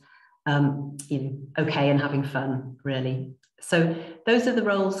everybody's okay and having fun, really. So those are the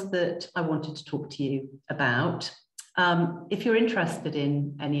roles that I wanted to talk to you about. If you're interested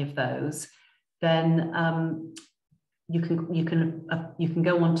in any of those, then you can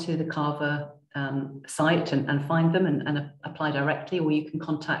go onto the CAVA site and find them and apply directly, or you can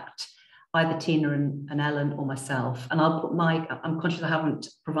contact either Tina and Ellen or myself. And I'll put I'm conscious I haven't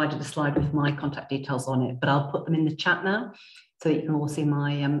provided a slide with my contact details on it, but I'll put them in the chat now so that you can all see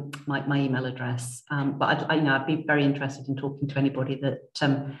my my email address. But I'd be very interested in talking to anybody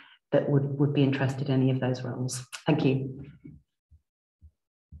that would be interested in any of those roles. Thank you.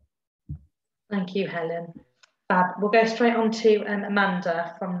 Thank you, Helen. We'll go straight on to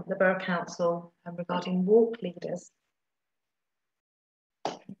Amanda from the Borough Council regarding walk leaders.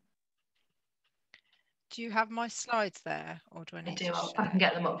 Do you have my slides there, or do I need to share? I can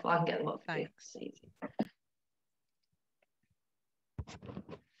get them up. I can get them up. Thanks.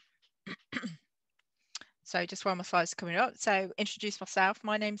 So just while my slides are coming up, so introduce myself.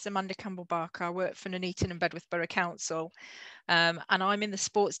 My name's Amanda Campbell-Barker. I work for Nuneaton and Bedworth Borough Council, and I'm in the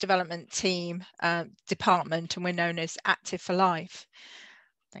sports development team department, and we're known as Active for Life.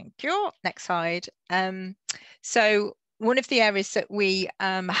 Thank you. Next slide. So one of the areas that we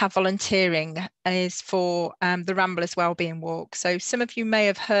have volunteering is for the Ramblers Wellbeing Walk. So some of you may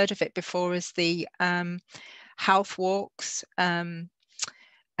have heard of it before as the health walks.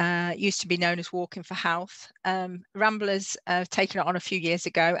 Used to be known as Walking for Health. Ramblers have taken it on a few years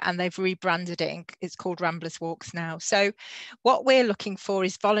ago, and they've rebranded it. It's called Ramblers Walks now. So what we're looking for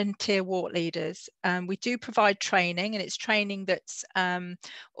is volunteer walk leaders. We do provide training, and it's training that's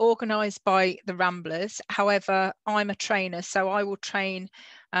organised by the Ramblers. However, I'm a trainer, so I will train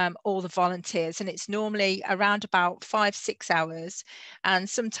all the volunteers, and it's normally around about 5-6 hours, and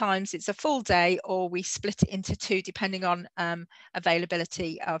sometimes it's a full day, or we split it into two depending on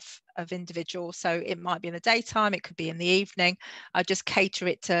availability of individuals. So it might be in the daytime, it could be in the evening. I just cater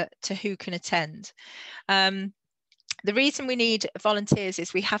it to who can attend. The reason we need volunteers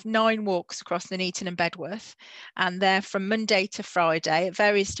is we have 9 walks across Nuneaton and Bedworth, and they're from Monday to Friday at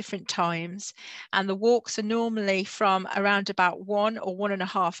various different times. And the walks are normally from around about 1 or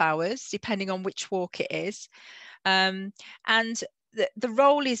 1.5 hours, depending on which walk it is. And the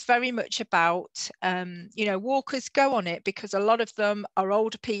role is very much about, you know, walkers go on it because a lot of them are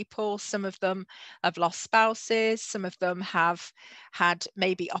older people, some of them have lost spouses, some of them have had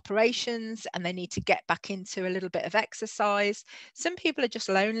maybe operations and they need to get back into a little bit of exercise. Some people are just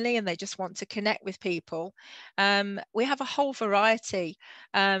lonely and they just want to connect with people. We have a whole variety,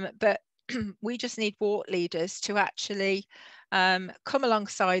 but we just need walk leaders to actually come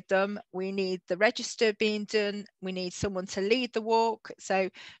alongside them. We need the register being done. We need someone to lead the walk. So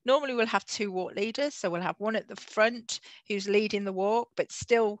normally we'll have 2 walk leaders. So we'll have one at the front who's leading the walk, but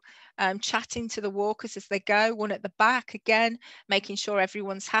still chatting to the walkers as they go, one at the back, again, making sure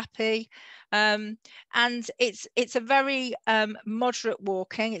everyone's happy. And it's a very moderate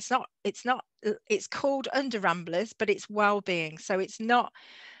walking. It's called Under Ramblers, but it's well-being. So it's not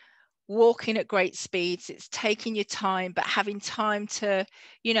walking at great speeds, it's taking your time, but having time to,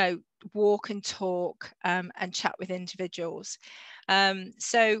 you know, walk and talk and chat with individuals.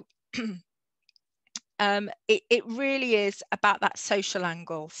 It really is about that social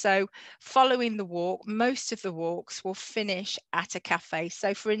angle. So following the walk, most of the walks will finish at a cafe.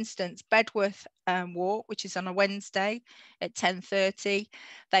 So for instance, Bedworth walk, which is on a Wednesday at 10:30,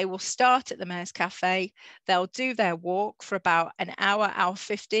 they will start at the Mayor's Cafe. They'll do their walk for about an hour, hour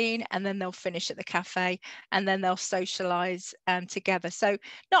 15, and then they'll finish at the cafe, and then they'll socialise together. So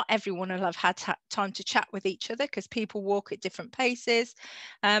not everyone will have had time to chat with each other because people walk at different paces,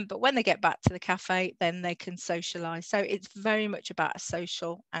 but when they get back to the cafe, then they can socialise. So it's very much about a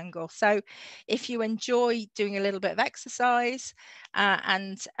social angle. So if you enjoy doing a little bit of exercise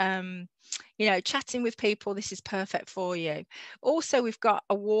and you know, chatting with people, this is perfect for you. Also, we've got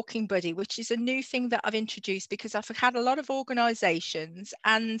a walking buddy, which is a new thing that I've introduced because I've had a lot of organisations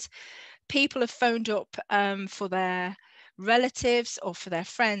and people have phoned up for their relatives or for their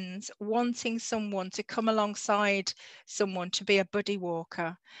friends wanting someone to come alongside someone to be a buddy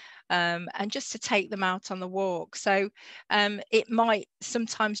walker. And just to take them out on the walk. So it might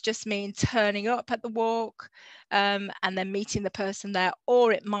sometimes just mean turning up at the walk and then meeting the person there,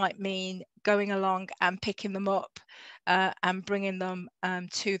 or it might mean going along and picking them up and bringing them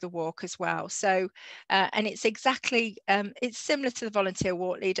to the walk as well. So, and it's exactly, it's similar to the volunteer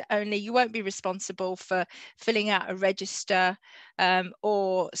walk leader, only you won't be responsible for filling out a register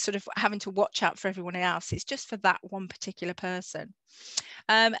or sort of having to watch out for everyone else. It's just for that one particular person.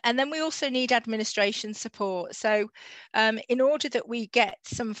 And then we also need administration support. So in order that we get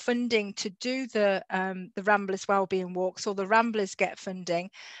some funding to do the Ramblers Wellbeing Walks, or the Ramblers get funding,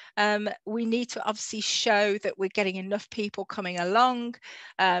 we need to obviously show that we're getting enough people coming along,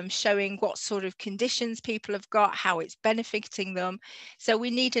 showing what sort of conditions people have got, how it's benefiting them. So we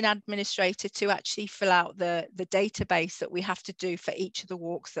need an administrator to actually fill out the database that we have to do for each of the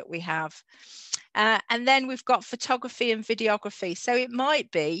walks that we have. And then we've got photography and videography. So it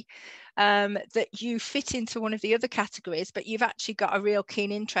might be that you fit into one of the other categories, but you've actually got a real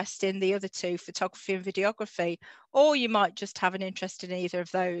keen interest in the other two, photography and videography, or you might just have an interest in either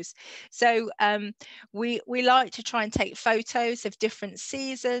of those. So we like to try and take photos of different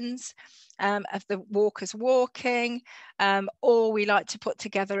seasons of the walkers walking, or we like to put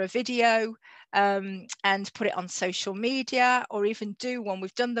together a video and put it on social media, or even do one.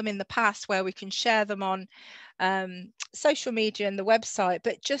 We've done them in the past where we can share them on social media and the website,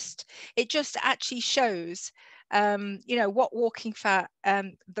 but it just actually shows you know, what walking for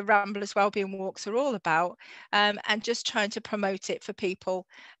the Ramblers Wellbeing Walks are all about, and just trying to promote it for people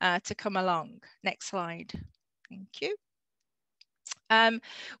to come along. Next slide. Thank you.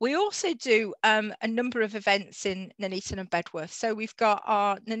 We also do a number of events in Nuneaton and Bedworth. So we've got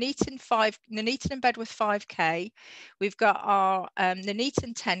our Nuneaton and Bedworth 5K, we've got our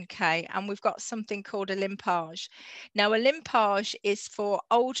Nuneaton 10K, and we've got something called a limpage. Now a limpage is for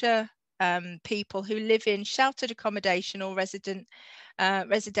older people who live in sheltered accommodation or residential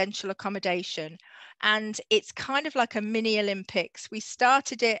accommodation, and it's kind of like a mini Olympics. We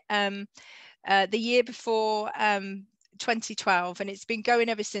started it the year before 2012, and it's been going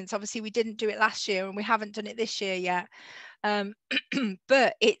ever since. Obviously we didn't do it last year and we haven't done it this year yet,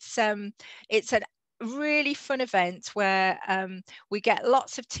 but it's a really fun event where we get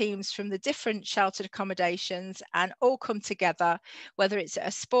lots of teams from the different sheltered accommodations and all come together, whether it's at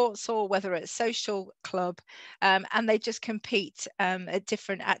a sports hall, whether it's a social club, and they just compete at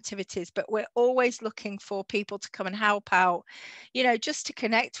different activities. But we're always looking for people to come and help out, you know, just to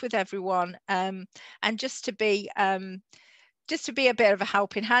connect with everyone, and just to be just to be a bit of a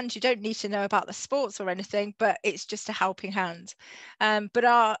helping hand. You don't need to know about the sports or anything, but it's just a helping hand. But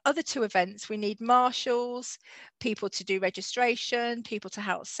our other two events, we need marshals, people to do registration, people to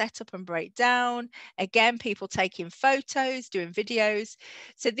help set up and break down, again, people taking photos, doing videos.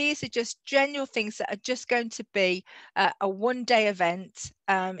 So these are just general things that are just going to be a one-day event.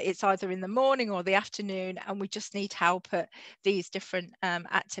 It's either in the morning or the afternoon, and we just need help at these different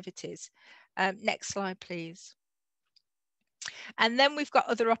activities. Next slide, please. And then we've got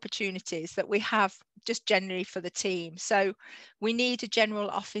other opportunities that we have just generally for the team. So we need a general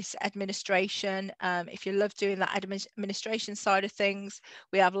office administration. If you love doing that administration side of things,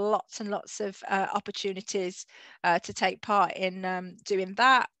 we have lots and lots of opportunities to take part in doing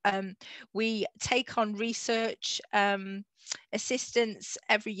that. We take on research assistants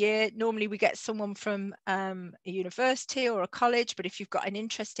every year. Normally we get someone from a university or a college, but if you've got an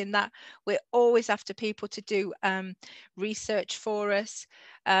interest in that, we're always after people to do research for us.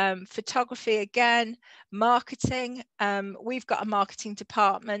 Photography again, marketing. We've got a marketing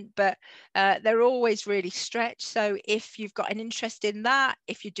department, but they're always really stretched. So if you've got an interest in that,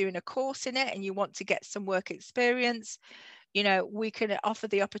 if you're doing a course in it and you want to get some work experience, you know, we can offer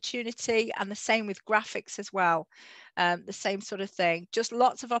the opportunity, and the same with graphics as well. The same sort of thing, just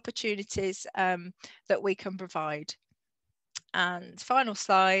lots of opportunities that we can provide. And final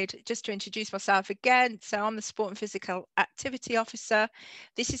slide, just to introduce myself again. So I'm the Sport and Physical Activity Officer.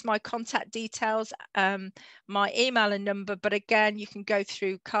 This is my contact details, my email and number, but again, you can go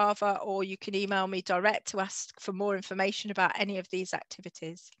through CAVA or you can email me direct to ask for more information about any of these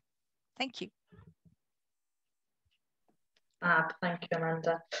activities. Thank you. Thank you,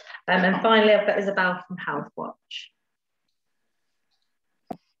 Amanda. And finally, I've got Isabel from Health Watch.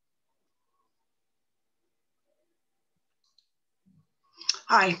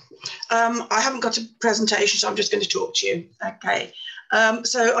 Hi, I haven't got a presentation, so I'm just going to talk to you. Okay,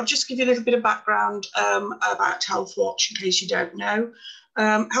 so I'll just give you a little bit of background about Health Watch in case you don't know.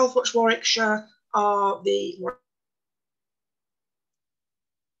 Health Watch Warwickshire are the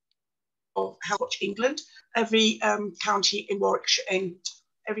of Health Watch England. Every county in Warwickshire,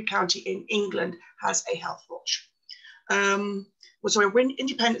 every county in England has a Health Watch. So we're an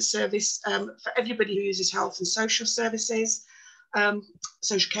independent service for everybody who uses health and social services,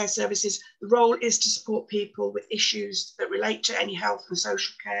 social care services. The role is to support people with issues that relate to any health and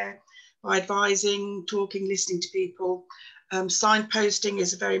social care by advising, talking, listening to people. Signposting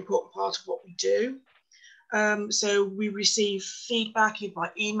is a very important part of what we do. So we receive feedback either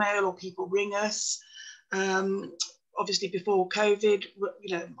by email or people ring us. Obviously before COVID,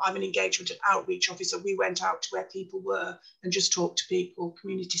 you know, I'm an engagement and outreach officer. We went out to where people were and just talked to people,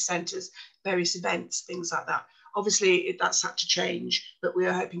 community centres, various events, things like that. Obviously that's had to change, but we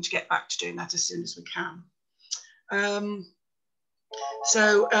are hoping to get back to doing that as soon as we can.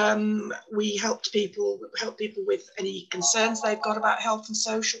 We help people with any concerns they've got about health and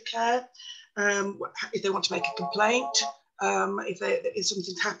social care. If they want to make a complaint, if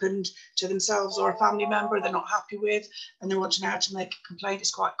something's happened to themselves or a family member they're not happy with and they want to know how to make a complaint,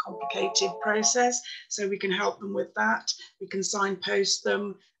 it's quite a complicated process. So we can help them with that. We can signpost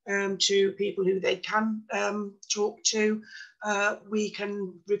them to people who they can talk to. We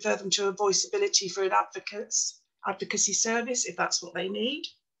can refer them to a voiceability for an advocacy service if that's what they need.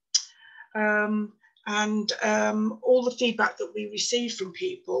 All the feedback that we receive from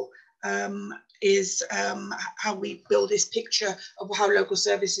people is how we build this picture of how local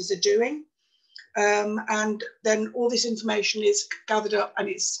services are doing. And then all this information is gathered up and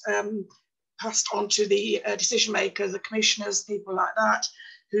it's passed on to the decision makers, the commissioners, people like that,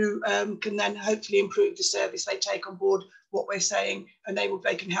 who can then hopefully improve the service. They take on board what we're saying and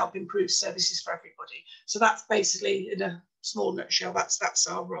they can help improve services for everybody. So that's basically, in a small nutshell, that's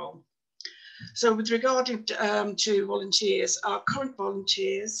our role. So with regard to volunteers, our current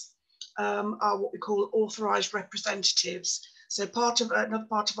volunteers are what we call authorised representatives. So another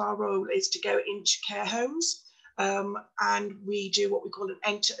part of our role is to go into care homes and we do what we call an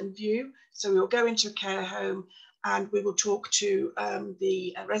enter and view. So we'll go into a care home and we will talk to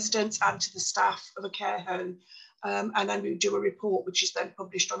the residents and to the staff of a care home, and then we do a report which is then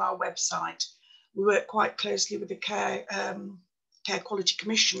published on our website. We work quite closely with the Care Quality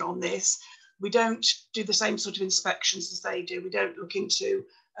Commission on this. We don't do the same sort of inspections as they do. We don't look into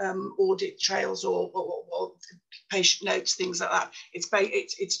audit trails or patient notes, things like that.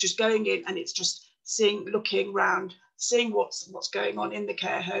 It's just going in and it's just looking around, seeing what's going on in the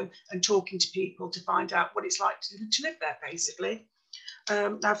care home and talking to people to find out what it's like to live there, basically.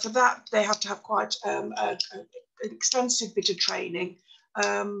 Now for that, they have to have quite an extensive bit of training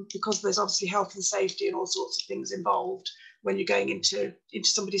because there's obviously health and safety and all sorts of things involved. when you're going into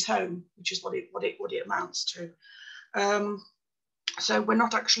somebody's home, which is what it amounts to. So we're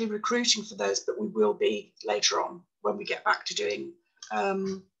not actually recruiting for those, but we will be later on when we get back to doing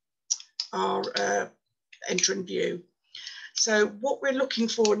our enter and view. So what we're looking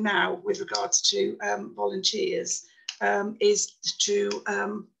for now with regards to volunteers is to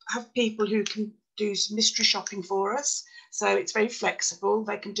have people who can do some mystery shopping for us. So it's very flexible,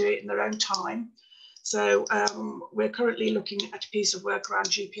 they can do it in their own time. So we're currently looking at a piece of work around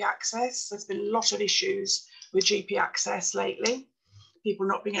GP access. There's been a lot of issues with GP access lately, people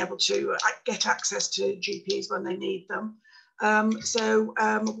not being able to get access to GPs when they need them. So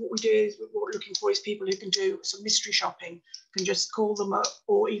what we do is, what we're looking for is people who can do some mystery shopping, can just call them up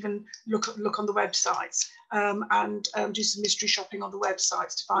or even look on the websites and do some mystery shopping on the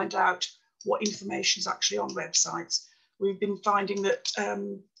websites to find out what information is actually on websites. We've been finding that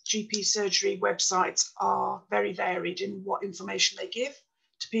GP surgery websites are very varied in what information they give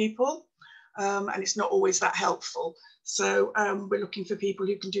to people, and it's not always that helpful. So we're looking for people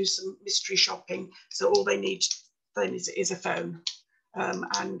who can do some mystery shopping. So all they need then is a phone,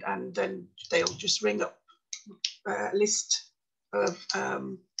 and then they'll just ring up a list of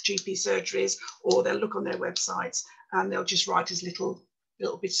GP surgeries, or they'll look on their websites and they'll just write us little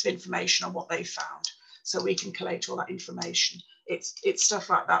bits of information on what they found, so we can collate all that information. It's stuff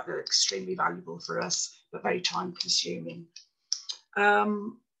like that that's extremely valuable for us, but very time consuming.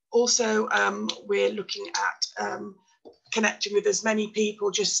 Also, we're looking at connecting with as many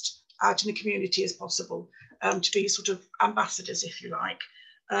people just out in the community as possible, to be sort of ambassadors, if you like.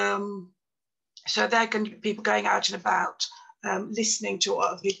 So they're going to be people going out and about, listening to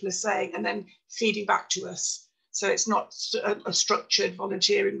what other people are saying and then feeding back to us. So it's not a structured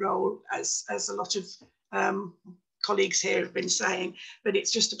volunteering role, as a lot of colleagues here have been saying, but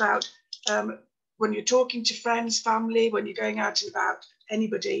it's just about when you're talking to friends, family, when you're going out and about,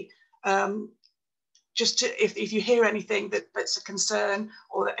 anybody, just to, if you hear anything that's a concern,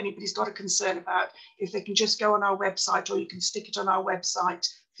 or that anybody's got a concern about, if they can just go on our website, or you can stick it on our website,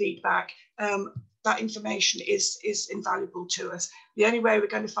 feedback, that information is invaluable to us. The only way we're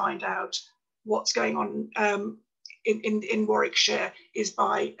going to find out what's going on in Warwickshire is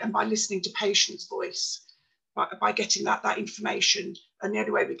by listening to patients' voice, by getting that information. And the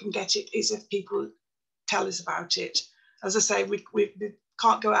only way we can get it is if people tell us about it. As I say, we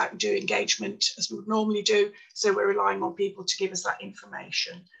can't go out and do engagement as we would normally do, so we're relying on people to give us that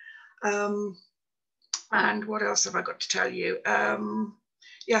information. And what else have I got to tell you?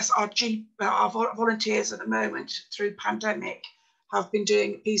 Yes, our volunteers at the moment through pandemic have been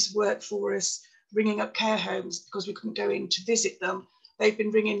doing a piece of work for us, ringing up care homes because we couldn't go in to visit them. They've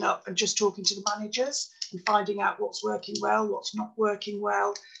been ringing up and just talking to the managers and finding out what's working well, what's not working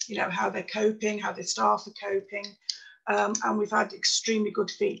well, you know, how they're coping, how their staff are coping. And we've had extremely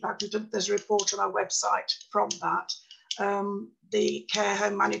good feedback. There's a report on our website from that. The care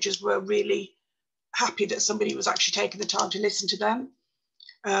home managers were really happy that somebody was actually taking the time to listen to them.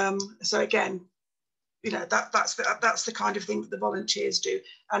 So again, you know, that's the kind of thing that the volunteers do,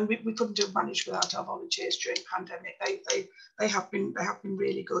 and we couldn't have managed without our volunteers during pandemic. They have been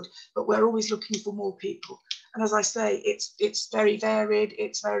really good, but we're always looking for more people. And as I say, it's very varied.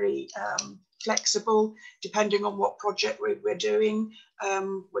 It's very flexible, depending on what project we're doing.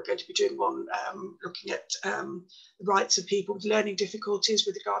 We're going to be doing one looking at the rights of people with learning difficulties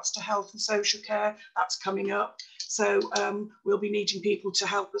with regards to health and social care. That's coming up. So we'll be needing people to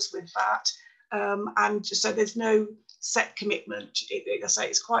help us with that. And so there's no set commitment. I say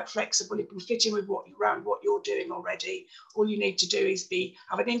it's quite flexible. It can fit in with around what you're doing already. All you need to do is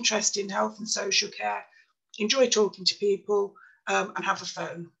have an interest in health and social care, enjoy talking to people, and have a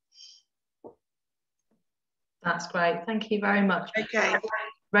phone. That's great. Thank you very much. Okay.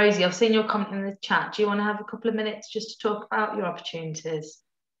 Rosie, I've seen your comment in the chat. Do you want to have a couple of minutes just to talk about your opportunities?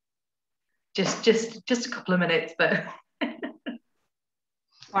 Just a couple of minutes, but.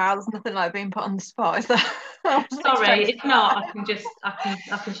 Wow, there's nothing like being put on the spot, is there? Sorry, if not,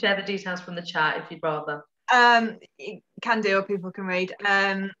 I can share the details from the chat if you'd rather. You can do, or people can read.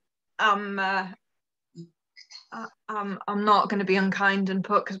 I'm not going to be unkind and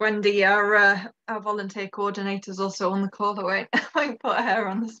put, because Wendy, our volunteer coordinator, is also on the call. I won't put her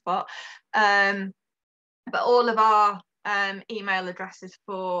on the spot. But all of our email addresses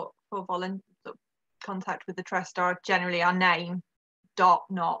for volunteer contact with the trust are generally our name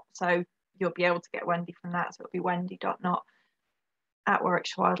 .not, so you'll be able to get Wendy from that. So it'll be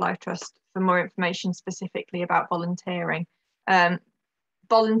wendy.not@Warwickshire Wildlife Trust for more information specifically about volunteering.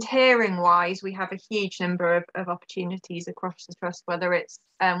 Volunteering wise, we have a huge number of opportunities across the trust, whether it's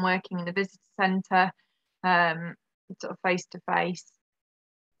working in the visitor centre, sort of face-to-face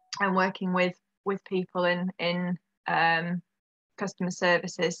and working with people in customer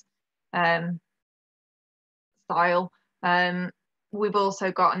services style. We've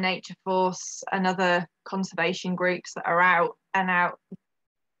also got Nature Force and other conservation groups that are out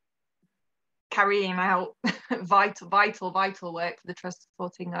carrying out vital work for the trust,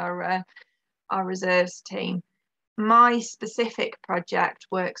 supporting our reserves team. My specific project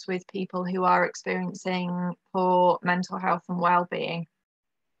works with people who are experiencing poor mental health and well-being.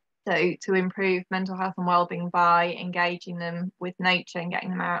 So to improve mental health and well-being by engaging them with nature and getting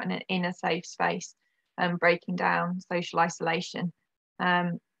them out in a safe space and breaking down social isolation.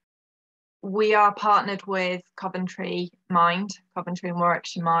 We are partnered with Coventry and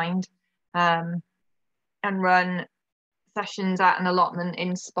Warwickshire Mind, and run sessions at an allotment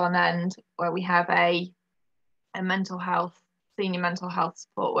in Spon End, where we have a senior mental health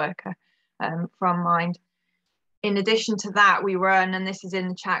support worker from Mind. In addition to that, we run, and this is in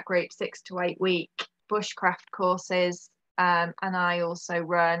the chat group, 6 to 8 week bushcraft courses, and I also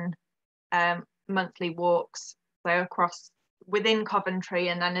run monthly walks, so within Coventry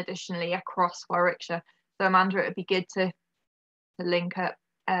and then additionally across Warwickshire. So Amanda, it would be good to link up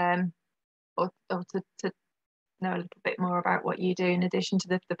or to know a little bit more about what you do in addition to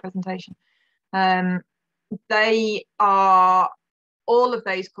the presentation. All of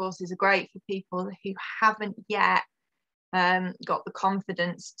those courses are great for people who haven't yet got the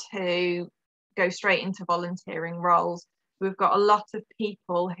confidence to go straight into volunteering roles. We've got a lot of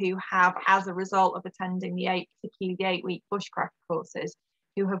people who have, as a result of attending particularly the 8-week bushcraft courses,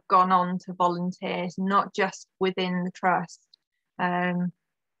 who have gone on to volunteers, not just within the trust,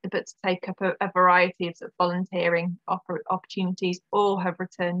 but to take up a variety of, sort of volunteering opportunities, or have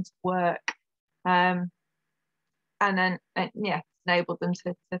returned to work, and then enabled them to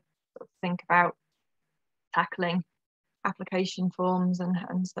sort of think about tackling application forms and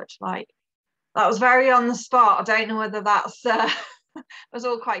such like. That was very on the spot. I don't know whether that's was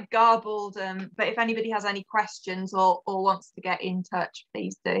all quite garbled, but if anybody has any questions or wants to get in touch,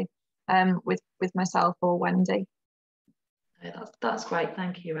 please do, with myself or Wendy. That's great,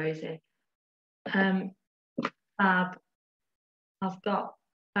 thank you, Rosie. I've got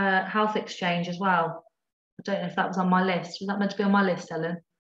health exchange as well. I don't know if that was on my list. Was that meant to be on my list, Ellen?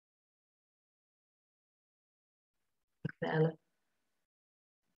 Ellen.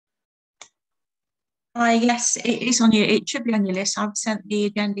 Yes, it is on your. It should be on your list. I've sent the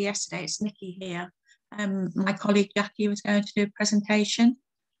agenda yesterday. It's Nikki here. My colleague Jackie was going to do a presentation.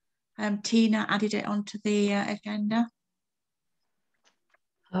 Tina added it onto the agenda.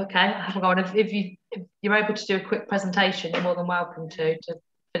 Okay, I haven't got one. If you're able to do a quick presentation, you're more than welcome to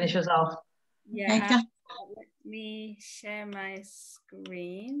finish us off. Yeah, let me share my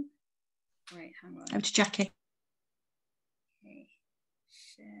screen. Wait, hang on. Over to Jackie. Okay,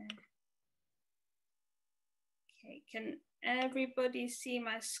 share. Okay, can everybody see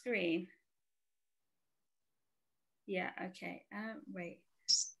my screen? Yeah, okay. Wait,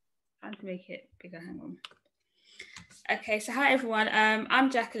 I have to make it bigger, hang on. Okay, so hi everyone, I'm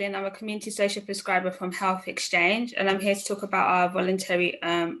Jacqueline. I'm a community social prescriber from Health Exchange, and I'm here to talk about our volunteering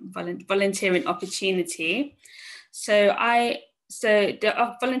opportunity. So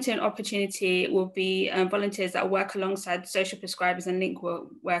the volunteering opportunity will be volunteers that work alongside social prescribers and link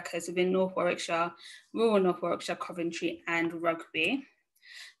workers within North Warwickshire, rural North Warwickshire, Coventry and Rugby.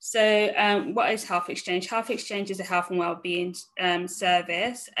 So what is Health Exchange? Health Exchange is a health and wellbeing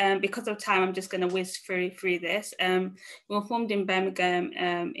service. Because of time, I'm just going to whiz through this. We were formed in Birmingham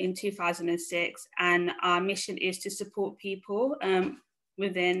in 2006, and our mission is to support people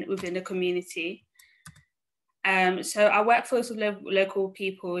within the community. So our workforce of local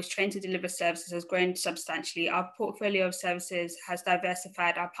people is trained to deliver services has grown substantially. Our portfolio of services has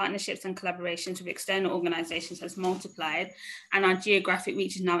diversified, our partnerships and collaborations with external organisations has multiplied, and our geographic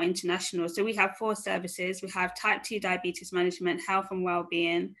reach is now international. So we have 4 services. We have type 2 diabetes management, health and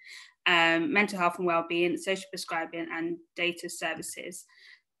wellbeing, mental health and wellbeing, social prescribing and data services.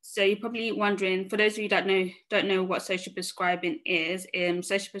 So you're probably wondering, for those of you that don't know what social prescribing is,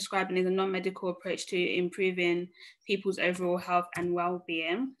 social prescribing is a non-medical approach to improving people's overall health and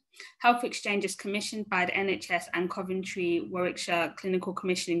well-being. Health Exchange is commissioned by the NHS and Coventry Warwickshire Clinical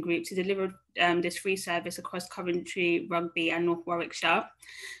Commissioning Group to deliver this free service across Coventry, Rugby and North Warwickshire.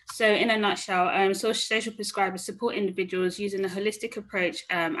 So in a nutshell, social prescribers support individuals using a holistic approach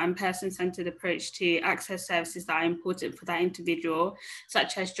and person-centered approach to access services that are important for that individual,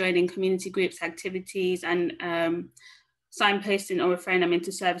 such as joining community groups, activities, and signposting or referring them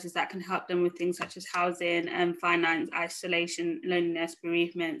into services that can help them with things such as housing, finance, isolation, loneliness,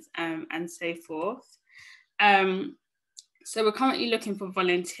 bereavement, and so forth. So we're currently looking for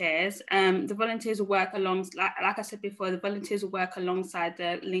volunteers. The volunteers will work alongside, like I said before, the volunteers will work alongside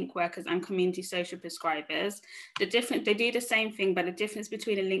the link workers and community social prescribers. They do the same thing, but the difference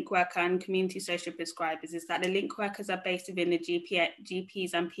between a link worker and community social prescribers is that the link workers are based within the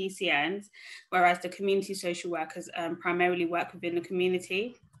GPs and PCNs, whereas the community social workers primarily work within the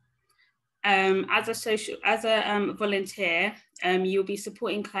community. As a volunteer, you'll be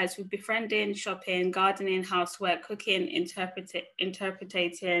supporting clients with befriending, shopping, gardening, housework, cooking,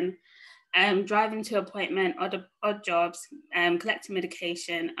 interpreting, driving to appointment, odd jobs, collecting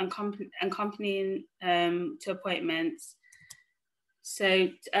medication, and accompanying to appointments. So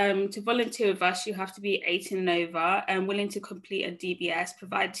to volunteer with us, you have to be 18 and over and willing to complete a DBS,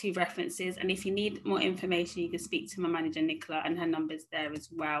 provide 2 references. And if you need more information, you can speak to my manager, Nicola, and her number's there as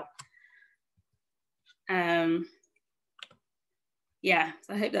well. Yeah,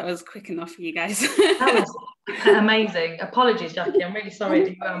 so I hope that was quick enough for you guys. That was amazing. Apologies, Jackie, I'm really sorry I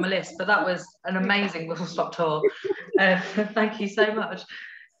didn't go on my list, but that was an amazing whistle stop tour. Thank you so much.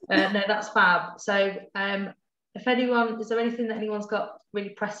 No, that's fab. So if anyone, is there anything that anyone's got really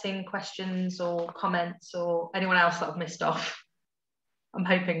pressing questions or comments, or anyone else that I've missed off? I'm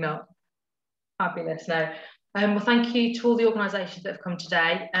hoping not. Fabulous. No. Well, thank you to all the organisations that have come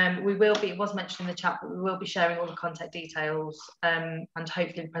today. We will be, it was mentioned in the chat, but we will be sharing all the contact details and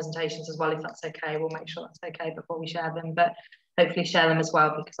hopefully the presentations as well, if that's okay. We'll make sure that's okay before we share them, but hopefully share them as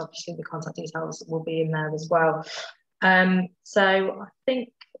well, because obviously the contact details will be in there as well. So I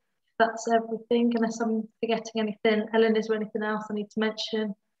think that's everything, unless I'm forgetting anything. Ellen, is there anything else I need to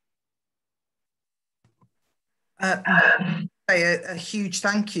mention? A huge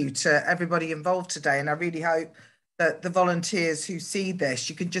thank you to everybody involved today, and I really hope that the volunteers who see this,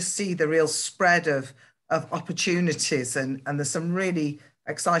 you can just see the real spread of opportunities, and there's some really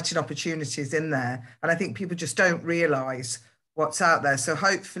exciting opportunities in there, and I think people just don't realise what's out there. So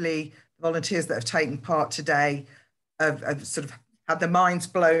hopefully the volunteers that have taken part today have sort of had their minds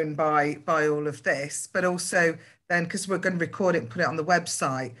blown by all of this, but also then, because we're going to record it and put it on the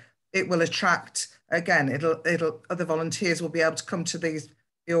website, it will attract, again, it'll other volunteers will be able to come to the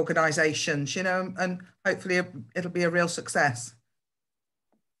organisations, you know, and hopefully it'll be a real success.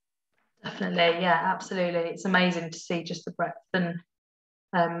 Definitely, yeah, absolutely. It's amazing to see just the breadth and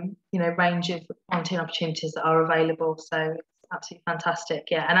you know, range of volunteering opportunities that are available. So it's absolutely fantastic.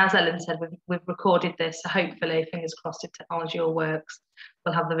 Yeah, and as Ellen said, we've recorded this, so hopefully, fingers crossed, if technology all works,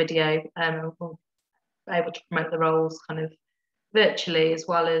 we'll have the video and we'll be able to promote the roles kind of virtually, as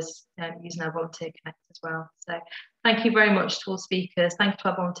well as using our Volunteer Connect as well. So thank you very much to all speakers. Thank you to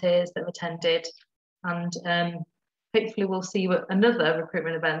our volunteers that have attended, and hopefully we'll see you at another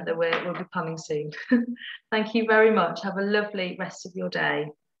recruitment event that we'll be planning soon. Thank you very much. Have a lovely rest of your day.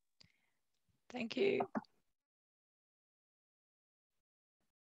 Thank you.